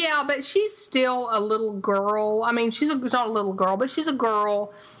 Yeah, but she's still a little girl. She's not a little girl, but she's a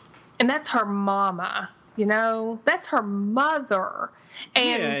girl, and that's her mama. That's her mother.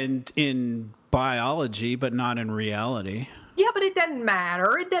 And in biology, but not in reality. Yeah, but it doesn't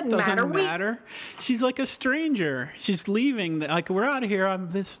matter. It doesn't matter. She's like a stranger. She's leaving. We're out of here.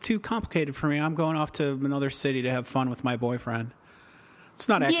 This is too complicated for me. I'm going off to another city to have fun with my boyfriend. It's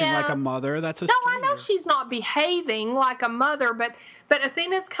not acting like a mother. That's a stranger. No, I know she's not behaving like a mother, but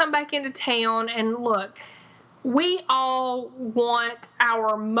Athena's come back into town, and look, we all want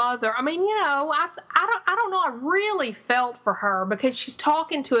our mother. I don't know. I really felt for her, because she's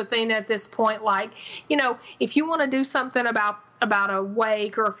talking to Athena at this point, if you want to do something about a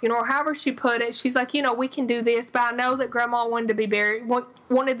wake or a funeral, however she put it, she's like, we can do this, but I know that Grandma wanted to be buried,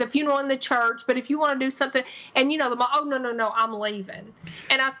 wanted the funeral in the church, but if you want to do something, and the mom, oh, no, I'm leaving.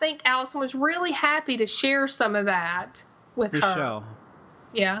 And I think Alison was really happy to share some of that with Michelle. her.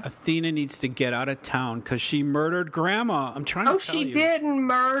 Yeah. Athena needs to get out of town because she murdered Grandma. I'm trying to tell you. Oh, she didn't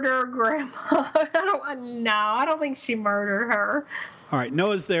murder Grandma. I don't think she murdered her. All right.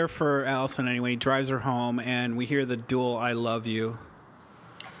 Noah's there for Alison anyway. He drives her home, and we hear the dual I love you.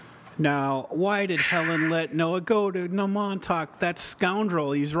 Now, why did Helen let Noah go to Montauk? That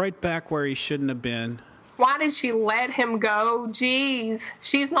scoundrel. He's right back where he shouldn't have been. Why did she let him go? Jeez.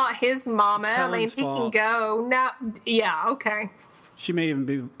 She's not his mama. It's Helen's he fault. can go. No, yeah, okay. She may even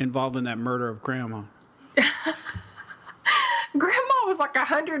be involved in that murder of Grandma. Grandma was like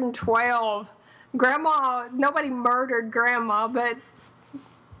 112. Grandma, nobody murdered Grandma, but...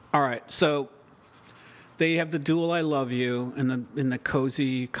 All right, so they have the dual "I love you" in the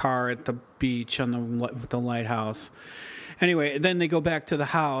cozy car at the beach with the lighthouse. Anyway, then they go back to the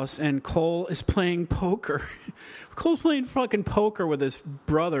house, and Cole is playing poker. Cole's playing fucking poker with his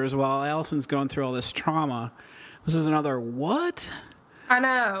brothers while Allison's going through all this trauma. This is another what? I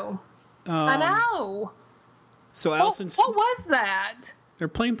know. I know. So Allison's... What was that? They're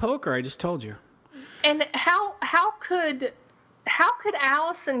playing poker, I just told you. And how could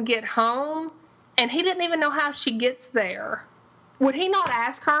Allison get home and he didn't even know how she gets there? Would he not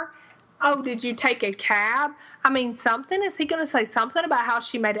ask her, "Oh, did you take a cab?" I mean, something. Is he going to say something about how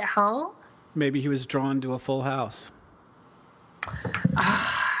she made it home? Maybe he was drawn to a full house.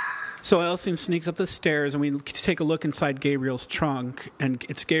 So Allison sneaks up the stairs, and we take a look inside Gabriel's trunk, and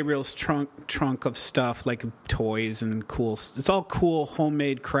it's Gabriel's trunk of stuff, like toys and cool. It's all cool,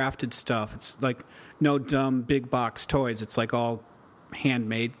 homemade, crafted stuff. It's like no dumb big box toys. It's like all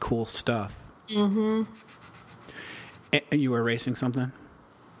handmade, cool stuff. Mm-hmm. You were erasing something?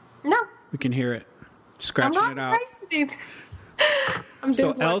 No. We can hear it. Scratching it out. I'm So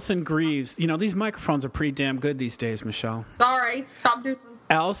doodling. Allison grieves. You know, these microphones are pretty damn good these days, Michelle. Sorry. Stop doodling.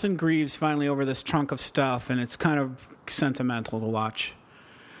 Allison grieves finally over this trunk of stuff, and it's kind of sentimental to watch.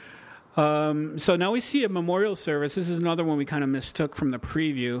 So now we see a memorial service. This is another one we kind of mistook from the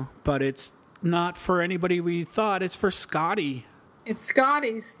preview, but it's not for anybody we thought. It's for Scotty. It's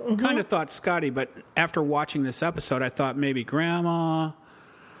Scotty's. Mm-hmm. Kind of thought Scotty, but after watching this episode, I thought maybe Grandma,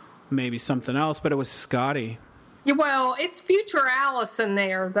 maybe something else, but it was Scotty. Yeah, well, it's future Allison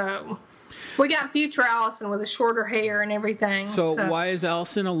there, though. We got future Allison with the shorter hair and everything. So why is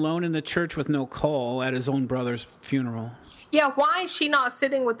Allison alone in the church with no Cole at his own brother's funeral? Yeah, why is she not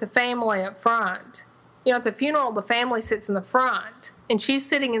sitting with the family up front? You know, at the funeral, the family sits in the front, and she's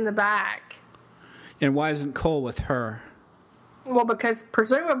sitting in the back. And why isn't Cole with her? Well, because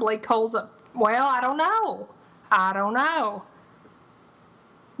presumably Cole's up. Well, I don't know.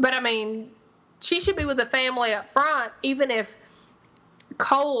 But, I mean, she should be with the family up front, even if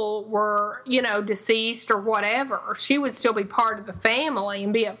Cole were, you know, deceased or whatever. She would still be part of the family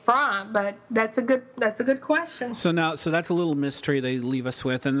and be up front, but that's a good question. So that's a little mystery they leave us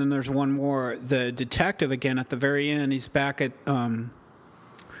with, and then there's one more. The detective again at the very end. He's back at the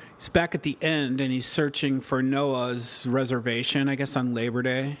end, and he's searching for Noah's reservation, I guess on Labor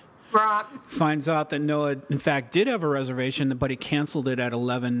Day. Right. Finds out that Noah, in fact, did have a reservation, but he canceled it at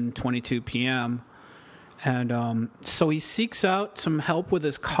 11:22 p.m. And so he seeks out some help with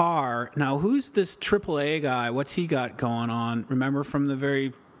his car. Now, who's this AAA guy? What's he got going on? Remember from the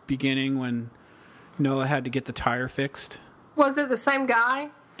very beginning when Noah had to get the tire fixed? Was it the same guy?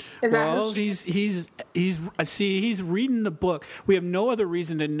 Well, he's reading the book. We have no other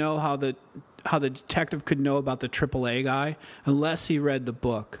reason to know how the detective could know about the AAA guy unless he read the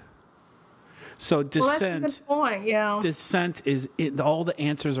book. So Descent. Well, that's a good point. Yeah. Descent all the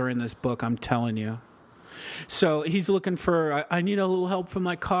answers are in this book. I'm telling you. So he's looking for, I need a little help from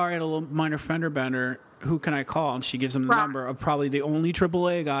my car. I had a little minor fender bender. Who can I call? And she gives him the number of probably the only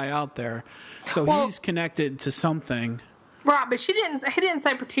AAA guy out there. So he's connected to something. Right, but he didn't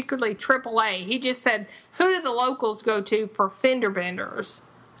say particularly AAA. He just said, who do the locals go to for fender benders?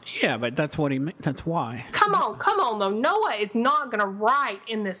 Yeah, but that's why. Come on, though. Noah is not going to write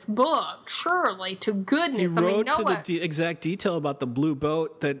in this book, surely, to goodness. He wrote Noah, to the exact detail about the blue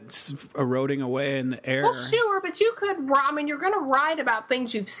boat that's eroding away in the air. Well, sure, but you could, you're going to write about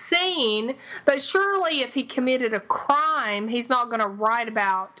things you've seen, but surely if he committed a crime, he's not going to write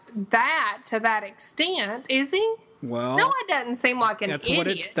about that to that extent, is he? Well, Noah doesn't seem like an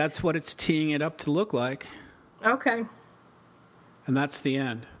idiot. That's what it's teeing it up to look like. Okay. And that's the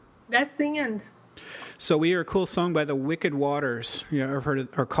end. That's the end. So we hear a cool song by the Wicked Waters. Yeah, I've heard it,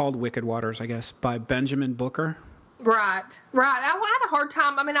 or called Wicked Waters, I guess, by Benjamin Booker. Right. I had a hard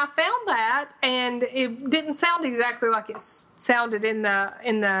time. I mean, I found that, and it didn't sound exactly like it sounded in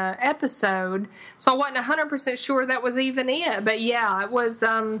the episode, so I wasn't 100% sure that was even it. But yeah, it was.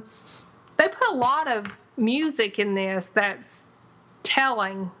 They put a lot of music in this that's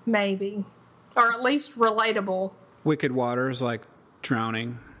telling, maybe, or at least relatable. Wicked Waters, like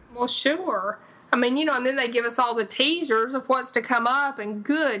drowning. Well, sure. I mean, and then they give us all the teasers of what's to come up, and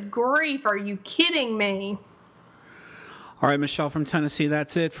good grief, are you kidding me? All right, Michelle from Tennessee,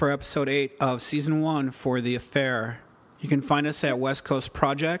 that's it for episode 8 of season 1 for The Affair. You can find us at West Coast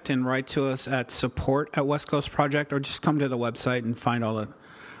Project and write to us at support@WestCoastProject, or just come to the website and find all the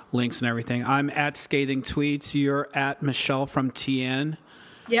links and everything. I'm at Scathing Tweets. You're at Michelle from TN.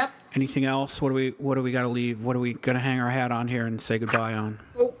 Yep. Anything else? What do we got to leave? What are we going to hang our hat on here and say goodbye on?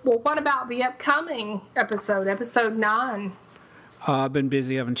 Well, what about the upcoming episode 9? I've been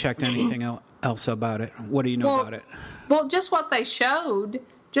busy. Haven't checked anything else about it. What do you know about it? Well, just what they showed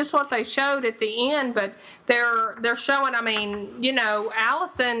at the end, but they're showing, I mean, you know,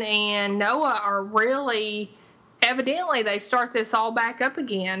 Alison and Noah are really, evidently they start this all back up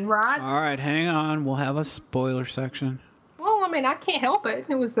again, right? All right, hang on. We'll have a spoiler section. Well, I mean, I can't help it.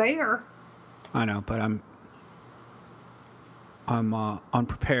 It was there. I know, but I'm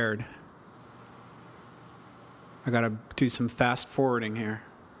unprepared. I got to do some fast forwarding here.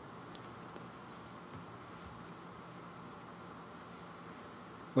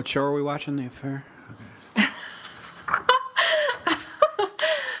 What show are we watching? The Affair? Okay.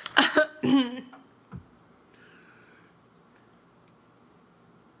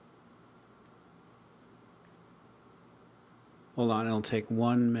 Hold on, it'll take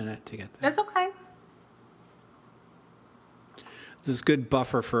 1 minute to get there. That's okay. This is good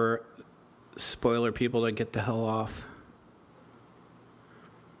buffer for spoiler people to get the hell off.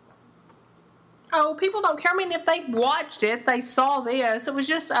 Oh, people don't care. I mean, if they watched it, they saw this. It was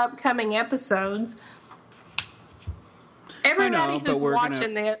just upcoming episodes. Everybody who's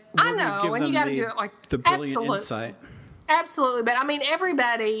watching it, I know, and you got to do it like the brilliant insight. Absolutely, but I mean,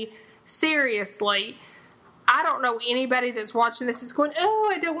 everybody. Seriously, I don't know anybody that's watching this is going,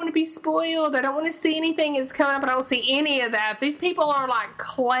 oh, I don't want to be spoiled. I don't want to see anything that's coming up. I don't see any of that. These people are like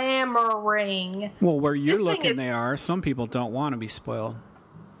clamoring. Well, where you're looking, they are. Some people don't want to be spoiled.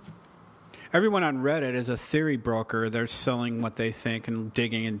 Everyone on Reddit is a theory broker. They're selling what they think and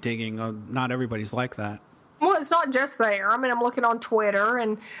digging. Not everybody's like that. Well, it's not just there. I mean, I'm looking on Twitter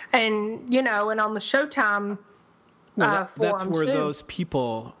and you know, and on the Showtime forum that's where too. Those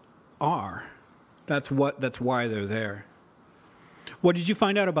people are. That's why they're there. What did you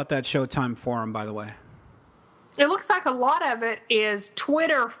find out about that Showtime forum, by the way? It looks like a lot of it is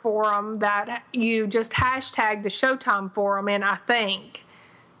Twitter forum that you just hashtag the Showtime forum in, I think,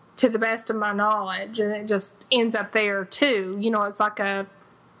 to the best of my knowledge, and it just ends up there too. You know, it's like a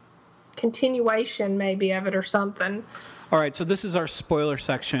continuation maybe of it or something. All right, so this is our spoiler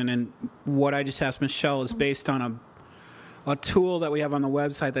section, and what I just asked Michelle is based on a tool that we have on the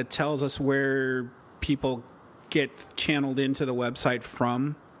website that tells us where people get channeled into the website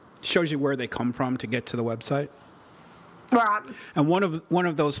from. Shows you where they come from to get to the website. Right. And one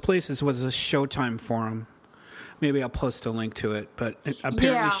of those places was a Showtime forum. Maybe I'll post a link to it, but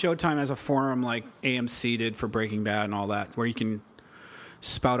apparently Showtime has a forum like AMC did for Breaking Bad and all that, where you can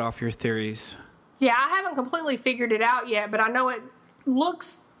spout off your theories. Yeah, I haven't completely figured it out yet, but I know it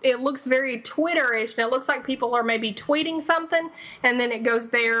looks very Twitter-ish, and it looks like people are maybe tweeting something, and then it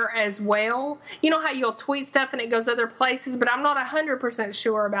goes there as well. You know how you'll tweet stuff and it goes other places, but I'm not 100%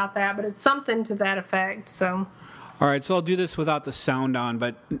 sure about that, but it's something to that effect. So, all right, so I'll do this without the sound on,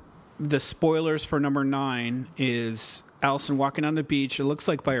 but the spoilers for number 9 is Alison walking on the beach. It looks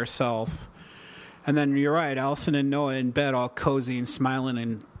like by herself. And then you're right, Alison and Noah in bed, all cozy and smiling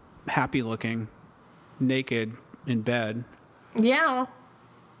and happy looking, naked in bed. Yeah.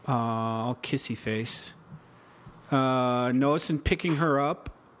 All kissy face. Noah's picking her up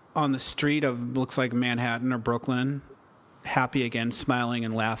on the street of, looks like Manhattan or Brooklyn. Happy again, smiling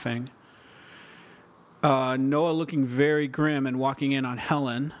and laughing. Noah looking very grim and walking in on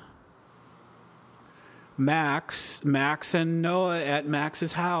Helen. Max and Noah at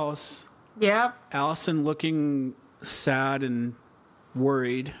Max's house. Yep. Alison looking sad and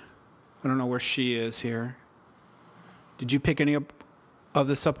worried. I don't know where she is here. Did you pick any of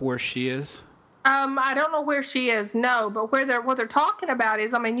this up where she is? I don't know where she is, no, but what they're talking about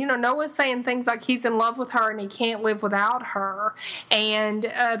is, I mean, you know, Noah's saying things like he's in love with her and he can't live without her, and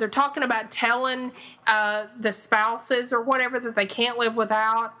they're talking about telling the spouses or whatever that they can't live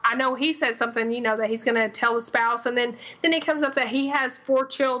without. I know he said something, you know, that he's going to tell the spouse, and then it comes up that he has 4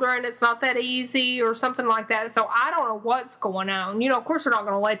 children, it's not that easy or something like that, so I don't know what's going on. You know, of course they're not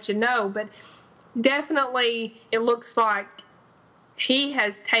going to let you know, but definitely it looks like he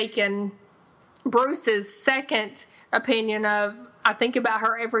has taken Bruce's second opinion of, I think about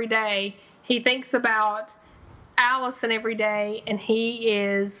her every day. He thinks about Alison every day, and he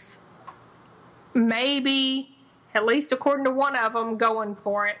is maybe, at least according to one of them, going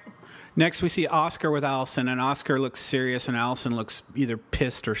for it. Next we see Oscar with Alison, and Oscar looks serious and Alison looks either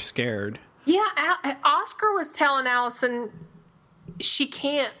pissed or scared. Yeah, Oscar was telling Alison she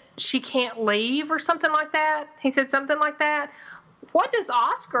can't she can't leave or something like that. He said something like that. What does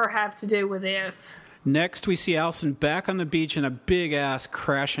Oscar have to do with this? Next, we see Alison back on the beach in a big-ass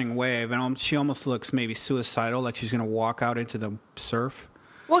crashing wave, and she almost looks maybe suicidal, like she's going to walk out into the surf.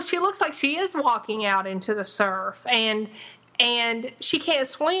 Well, she looks like she is walking out into the surf, and she can't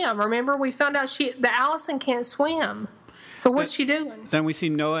swim. Remember, we found out that Alison can't swim. So what's she doing? Then we see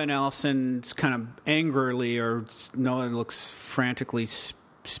Noah and Alison kind of angrily, or Noah looks frantically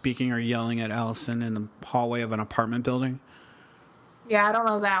speaking or yelling at Alison in the hallway of an apartment building. Yeah, I don't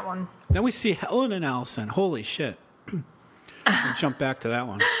know that one. Then we see Helen and Alison. Holy shit. We'll jump back to that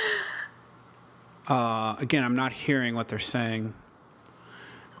one. Again, I'm not hearing what they're saying.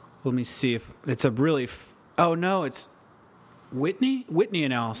 Let me see if it's a really... oh, no, it's Whitney? Whitney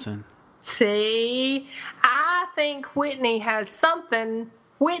and Alison. See, I think Whitney has something.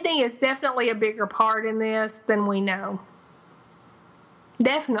 Whitney is definitely a bigger part in this than we know.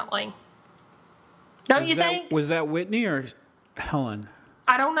 Definitely. Don't you think? Was that Whitney or Helen?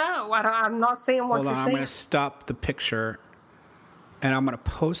 I don't know. I'm not seeing what you're I'm seeing. going to stop the picture, and I'm going to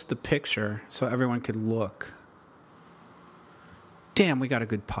post the picture so everyone can look. Damn, we got a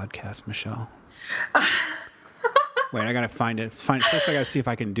good podcast, Michelle. Wait, I got to find it. First, I got to see if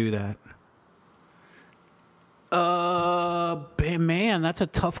I can do that. Man, that's a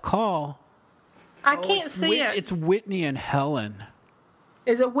tough call. I can't see it. It's Whitney and Helen.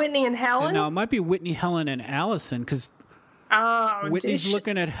 Is it Whitney and Helen? No, it might be Whitney, Helen, and Alison, because Whitney's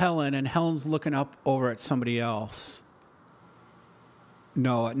looking at Helen, and Helen's looking up over at somebody else.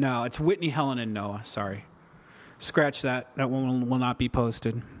 No, it's Whitney, Helen, and Noah. Sorry. Scratch that. That one will not be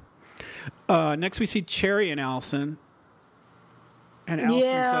posted. Next, we see Cherry and Alison. And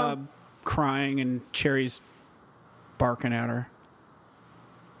Alison's crying, and Cherry's barking at her.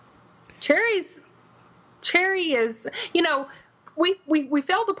 Cherry is, we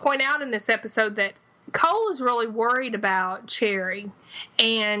failed to point out in this episode that Cole is really worried about Cherry,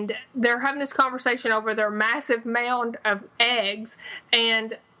 and they're having this conversation over their massive mound of eggs,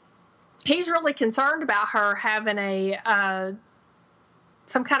 and he's really concerned about her having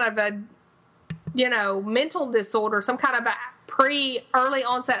some kind of a mental disorder, some kind of a early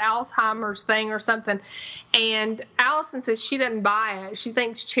onset Alzheimer's thing or something. And Alison says she doesn't buy it. She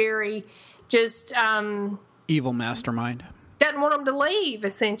thinks Cherry just evil mastermind. Doesn't want him to leave,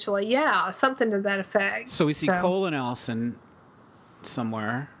 essentially. Yeah, something to that effect. So we see Cole and Alison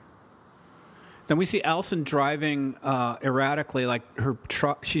somewhere. Then we see Alison driving erratically, like her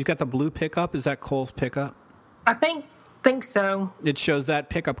truck. She's got the blue pickup. Is that Cole's pickup? I think so. It shows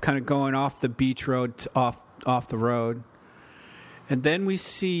that pickup kind of going off the beach road, off the road. And then we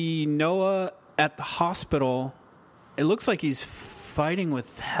see Noah at the hospital. It looks like he's fighting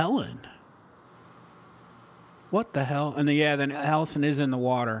with Helen. What the hell? And then Alison is in the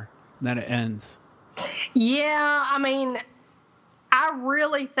water. And then it ends. Yeah, I mean, I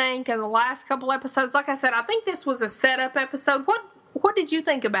really think in the last couple episodes, like I said, I think this was a setup episode. What did you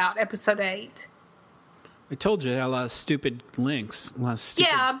think about episode 8? I told you, it had a lot of stupid links.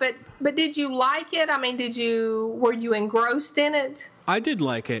 Yeah, but did you like it? I mean, were you engrossed in it? I did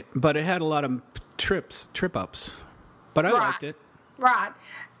like it, but it had a lot of trip ups. But I liked it. Right.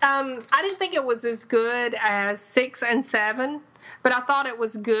 I didn't think it was as good as 6 and 7, but I thought it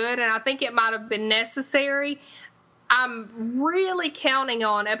was good, and I think it might have been necessary. I'm really counting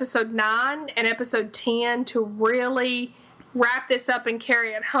on episode 9 and episode 10 to really wrap this up and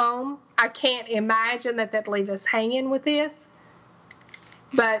carry it home. I can't imagine that they'd leave us hanging with this.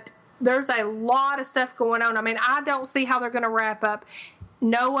 But there's a lot of stuff going on. I mean, I don't see how they're going to wrap up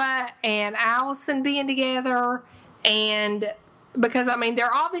Noah and Alison being together. And because, I mean,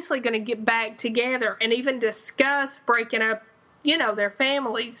 they're obviously going to get back together and even discuss breaking up, their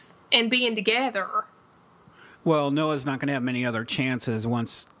families and being together. Well, Noah's not going to have many other chances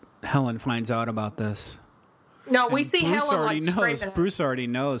once Helen finds out about this. No, we see Bruce Helen already knows. screaming. Bruce already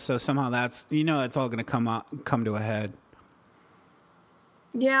knows, so somehow that's it's all going to come to a head.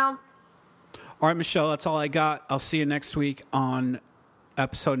 Yeah. All right, Michelle, that's all I got. I'll see you next week on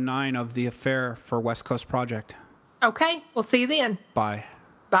episode 9 of The Affair for West Coast Project. Okay, we'll see you then. Bye.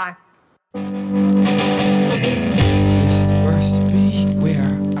 Bye. This must be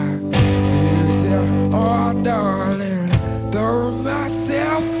where I lose it all, darling. Throw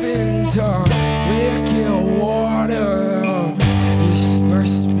myself into wicked water. This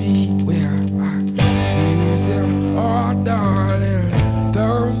must be where I lose it all, darling.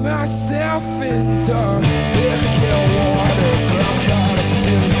 Throw myself into wicked water. So I'm tired of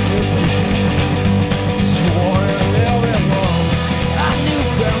feeling guilty. Just wanna live it long. A new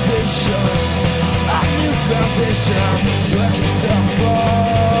foundation, working tough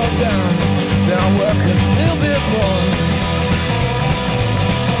for I work a little bit more.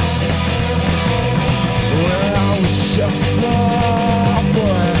 When I was just a small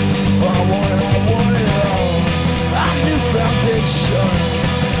boy, I wanted it all. A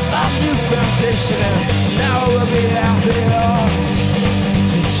new foundation, and now we'll be happier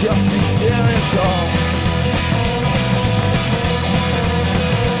to just be standing tall.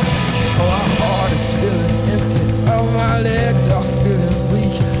 Oh, my heart is feeling empty, oh, my legs are feeling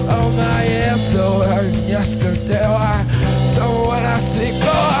weak, oh, my head's so hurt. Yesterday I stumble when I speak, oh,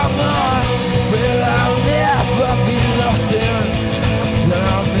 I'm afraid I'll never be nothing, but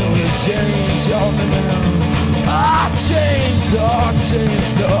I'll never change, oh, man. I'll change, so I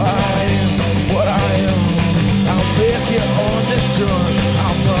am what I am. I'll make it on this run.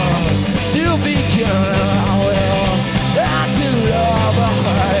 I'm a new beginner. I will learn to love.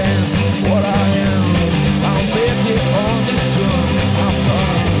 I am what I am. I'll make it on this run. I'm a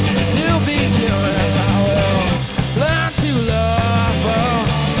new beginner. I will learn to love.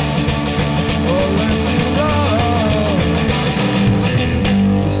 Oh, learn to love.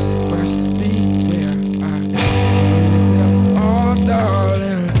 This must be where I is it all,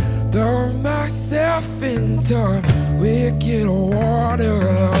 darling. Throw myself into wicked water.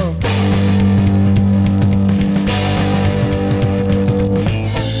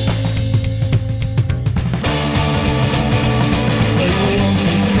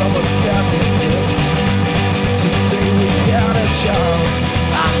 From a standing kiss to say we got a child.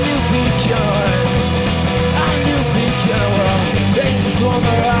 I knew beacon, well, faces on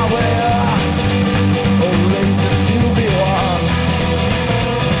the highway, oh, reason to be wild.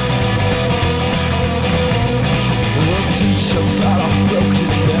 We'll teach about our broken